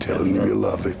neck and telling him you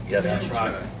love him. Yeah, that's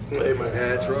right. Amen.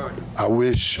 That's right. I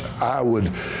wish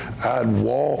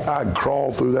I'd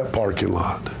crawl through that parking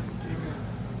lot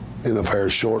in a pair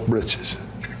of short breeches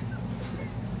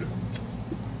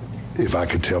if I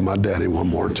could tell my daddy one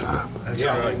more time That's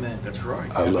right. Amen. That's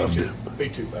right. I loved him. Me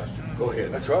too, Pastor. Go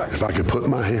ahead. That's right. If I could put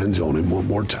my hands on him one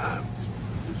more time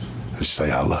and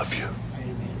say, I love you.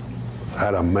 I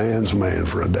had a man's man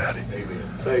for a daddy. Amen.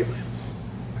 Amen.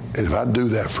 And if I do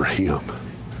that for him,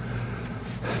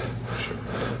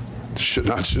 Should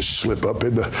not just slip up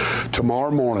into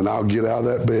tomorrow morning. I'll get out of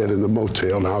that bed in the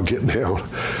motel and I'll get down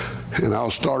and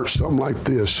I'll start something like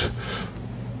this.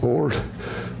 Lord,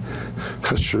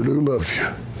 I sure do love you.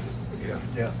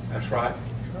 Yeah, that's right.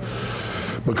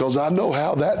 Because I know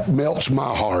how that melts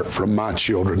my heart from my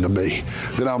children to me.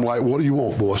 Then I'm like, what do you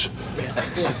want, boys?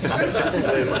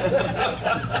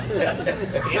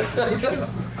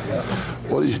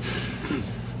 What do you?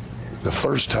 The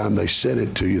first time they said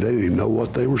it to you, they didn't even know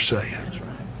what they were saying.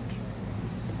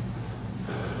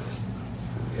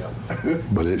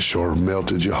 But it sure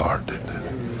melted your heart, didn't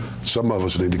it? Some of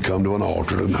us need to come to an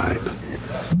altar tonight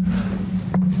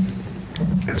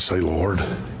and say, Lord,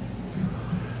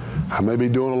 I may be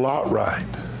doing a lot right,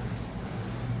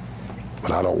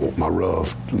 but I don't want my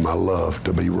love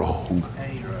to be wrong.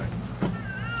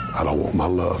 I don't want my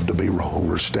love to be wrong.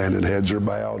 We're standing, heads are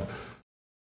bowed.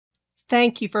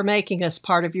 Thank you for making us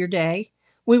part of your day.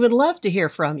 We would love to hear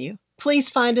from you. Please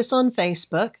find us on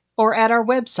Facebook or at our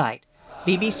website,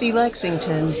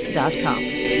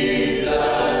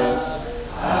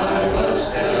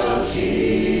 bbclexington.com.